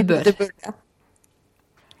 men Nei, du bør. du burde.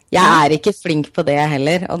 Jeg er ikke flink på det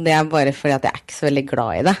heller, og det er bare fordi at jeg er ikke så veldig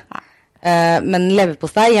glad i det. Men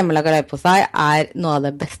leverpostei, hjemmelaget leverpostei, er noe av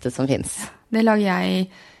det beste som finnes. Det lager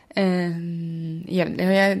jeg jevnlig.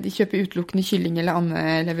 Og jeg kjøper utelukkende kylling eller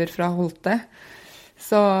andelever fra Holte.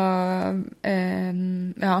 Så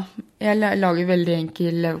ja, jeg lager veldig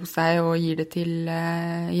enkel leverpostei og gir det til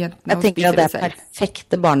jentene. Jeg tenker at det er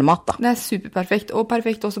perfekte barnemat da. Det er superperfekt, og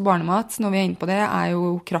perfekt også barnemat, når vi er inne på det, er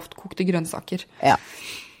jo kraftkokte grønnsaker. Ja.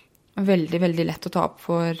 Veldig, veldig lett å ta opp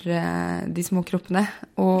for de små kroppene,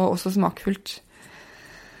 og også smakfullt.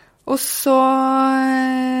 Og så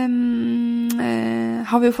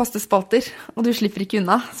har vi jo faste spalter, og du slipper ikke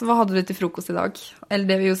unna. Så hva hadde du til frokost i dag? Eller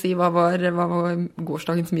det vil jo si, hva var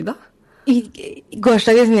gårsdagens middag?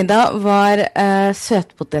 Gårsdagens middag var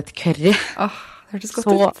søtpotetcurry. Det hørtes godt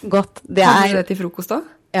ut. Så godt. Hadde du det til frokost da?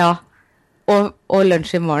 Ja, og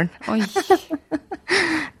lunsj i morgen. Oi.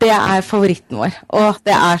 Det er favoritten vår, og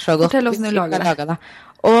det er så godt. Fortell oss når du lager det.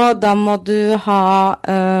 Og da må du ha...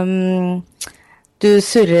 Du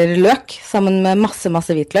surrer løk sammen med masse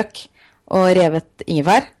hvitløk og revet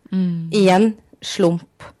ingefær. Igjen,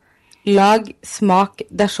 slump. Lag, smak.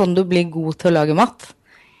 Det er sånn du blir god til å lage mat.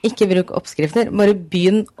 Ikke bruk oppskrifter. Bare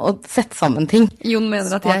begynn å sette sammen ting. Jon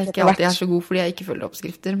mener at jeg ikke alltid er så god fordi jeg ikke følger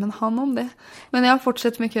oppskrifter, men han om det. Men ja,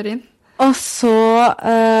 fortsett med curryen. Og så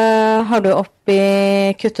har du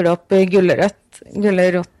kutter du opp gulrøtt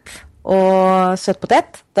og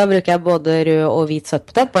søtpotet. Da bruker jeg både rød og hvit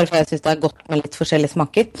søtpotet, bare for jeg synes det er godt med litt forskjellige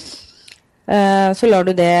smaker. Så lar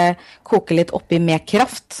du det koke litt oppi med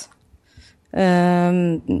kraft.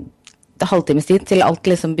 Det halvtimes tid til alt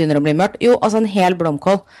liksom begynner å bli mørkt. Jo, altså en hel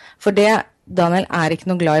blomkål. For det, Daniel er ikke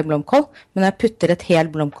noe glad i blomkål, men når jeg putter et hel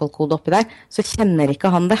blomkålkode oppi der, så kjenner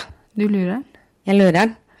ikke han det. Du lurer han? Jeg lurer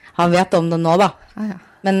han. Han vet om det nå da. Ja.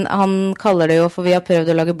 Men han kaller det jo, for vi har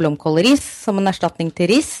prøvd å lage blomkålris som en erstatning til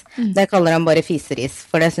ris. Det kaller han bare fiseris,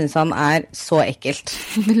 for det synes han er så ekkelt.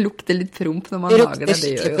 Det lukter litt promp når man lager det.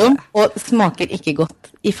 Det gjør jo det. Og smaker ikke godt,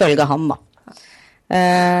 ifølge han da.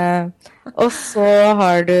 Og så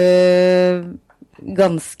har du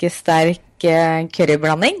ganske sterk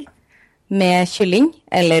curryblanding med kylling,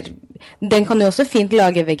 eller den kan du også fint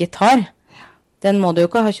lage vegetar. Den må du jo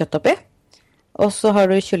ikke ha kjøtt oppi. Og så har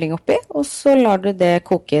du kylling oppi, og så lar du det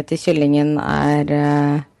koke til kyllingen er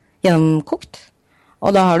gjennomkokt.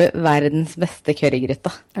 Og da har du verdens beste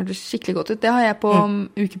currygryte. Det høres skikkelig godt ut. Det har jeg på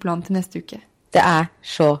ukeplanen til neste uke. Det er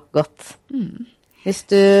så godt. Hvis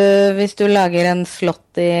du lager en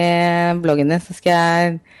slott i bloggen din, så skal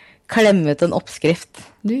jeg klemme ut en oppskrift.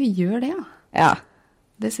 Du gjør det, ja. Ja.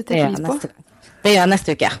 Det setter jeg pris på. Det gjør jeg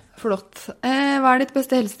neste uke. Flott. Hva er ditt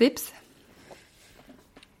beste helsetips?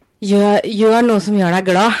 Gjør noe som gjør deg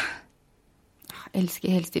glad. Jeg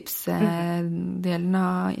elsker helsetips-delen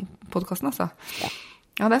av podcasten, altså.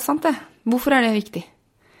 Ja, det er sant det. Hvorfor er det viktig?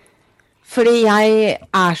 Fordi jeg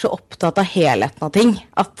er så opptatt av helheten av ting.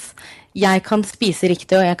 At jeg kan spise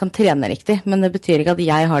riktig, og jeg kan trene riktig, men det betyr ikke at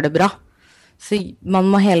jeg har det bra. Så man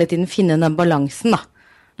må hele tiden finne den balansen da.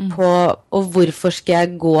 Og hvorfor skal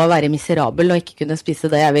jeg gå og være miserabel og ikke kunne spise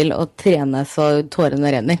det jeg vil og trene så tårene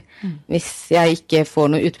renner hvis jeg ikke får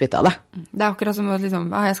noe utbytte av det. Det er akkurat som at liksom,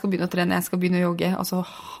 jeg skal begynne å trene, jeg skal begynne å jogge, og så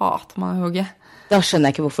hater man å jogge. Da skjønner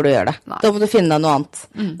jeg ikke hvorfor du gjør det. Nei. Da må du finne deg noe annet.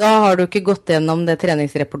 Da har du ikke gått gjennom det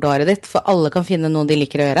treningsrepertoaret ditt, for alle kan finne noe de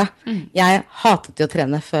liker å gjøre. Jeg hatet jo å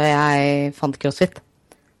trene før jeg fant CrossFit.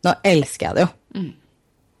 Nå elsker jeg det jo.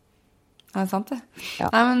 Det er sant det. Ja.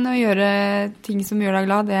 Nei, men å gjøre ting som gjør deg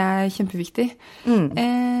glad, det er kjempeviktig.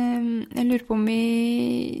 Jeg lurer på om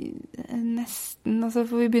vi nesten, altså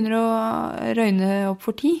for vi begynner å røyne opp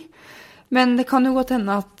for tid. Men det kan jo godt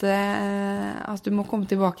hende at du må komme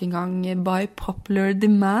tilbake en gang by popular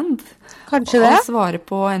demand. Kanskje det. Og svare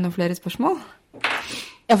på enda flere spørsmål.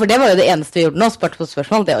 Ja, for det var jo det eneste vi gjorde nå, spurte på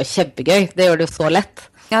spørsmål. Det er jo kjempegøy. Det gjør det jo så lett.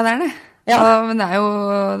 Ja, det er det. Ja, men det er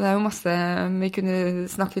jo masse vi kunne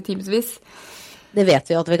snakke timesvis. Det vet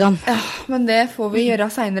vi at vi kan. Ja, men det får vi gjøre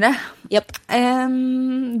senere. Yep.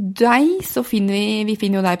 Deg, så finner vi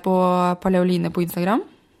finner jo deg på Paleoline på Instagram.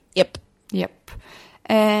 Yep.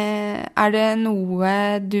 Er det noe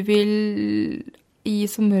du vil gi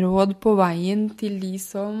som råd på veien til de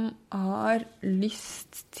som har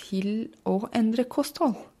lyst til å endre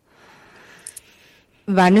kosthold?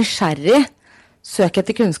 Vær nysgjerrig. Søk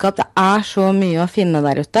etter kunnskap. Det så mye å finne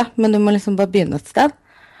der ute, men du må liksom bare begynne et sted.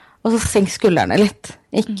 Og så senk skuldrene litt.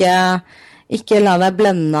 Ikke la deg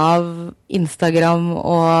blende av Instagram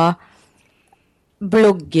og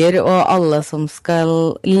blogger og alle som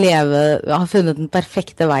skal ha funnet den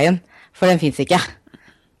perfekte veien, for den finnes ikke.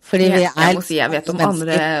 Fordi jeg må si, jeg vet om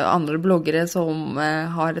andre bloggere som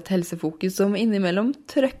har et helsefokus som innimellom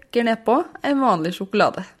trykker ned på en vanlig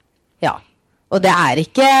sjokolade. Ja, og det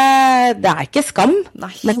ikke skam.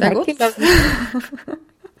 Nei, det godt.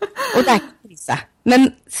 Og det ikke krise. Men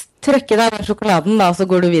trykke deg den sjokoladen da, så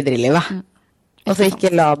går du videre i livet. Og så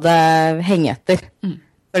ikke la det henge etter.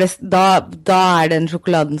 For da den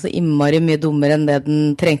sjokoladen så innmari mye dummere enn det den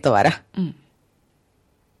trengte å være.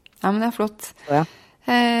 Ja, men det flott. Ja.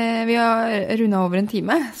 Vi har rundet over en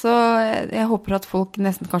time, så jeg håper at folk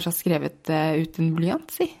nesten kanskje har skrevet ut en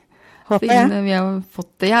blyant, si. Håper jeg. Vi har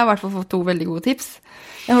fått det. Jeg har i hvert fall fått 2 veldig gode tips.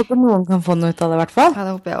 Jeg håper noen kan få noe ut av det i hvert fall. Ja,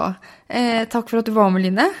 det håper jeg også. Takk for at du var med,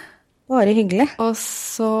 Line. Bare hyggelig. Og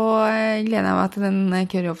så gleder jeg meg til den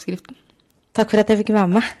curryoppskriften. Takk for at jeg fikk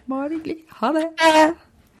være med. Bare hyggelig. Ha det.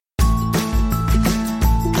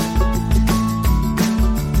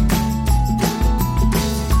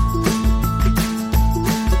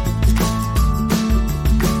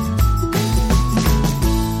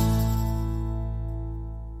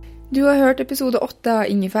 Du har hørt episode 8 av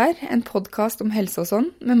Ingefær, en podcast om helse og sånn,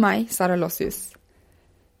 med meg, Sara Lossius.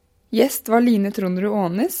 Gjest var Line Tronderud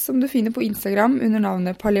Ånes, som du finner på Instagram under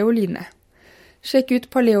navnet Paleoline. Sjekk ut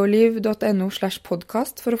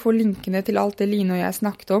paleoliv.no/podcast for å få linkene til alt det Line og jeg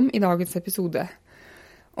snakket om i dagens episode.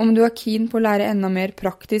 Om du keen på å lære enda mer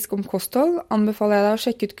praktisk om kosthold, anbefaler jeg deg å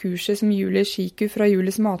sjekke ut kurset som Julie Skiku fra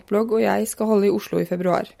Julies matblogg og jeg skal holde i Oslo i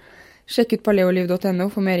februar. Sjekk ut paleoliv.no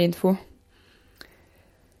for mer info.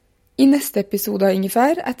 I neste episode av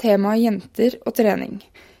Ingefær temaet jenter og trening.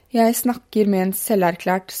 Jeg snakker med en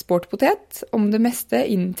selverklært sportpotet om det meste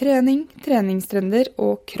innen trening, treningstrender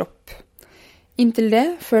og kropp. Inntil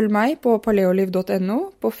det, følg meg på paleoliv.no,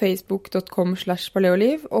 på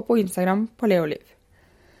facebook.com/paleoliv og på Instagram paleoliv.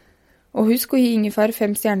 Og husk å gi Ingefær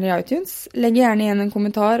 5 stjerner i iTunes. Legg gjerne igjen en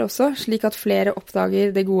kommentar også, slik at flere oppdager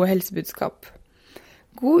det gode helsebudskap.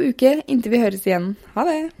 God uke inntil vi høres igjen. Ha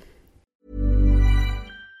det!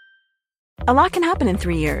 A lot can happen in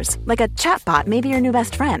 3 years, like a chatbot may be your new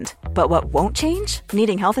best friend. But what won't change?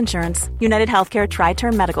 Needing health insurance. United Healthcare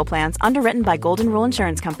Tri-Term Medical Plans, underwritten by Golden Rule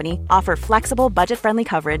Insurance Company, offer flexible, budget-friendly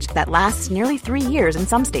coverage that lasts nearly 3 years in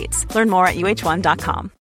some states. Learn more at uh1.com.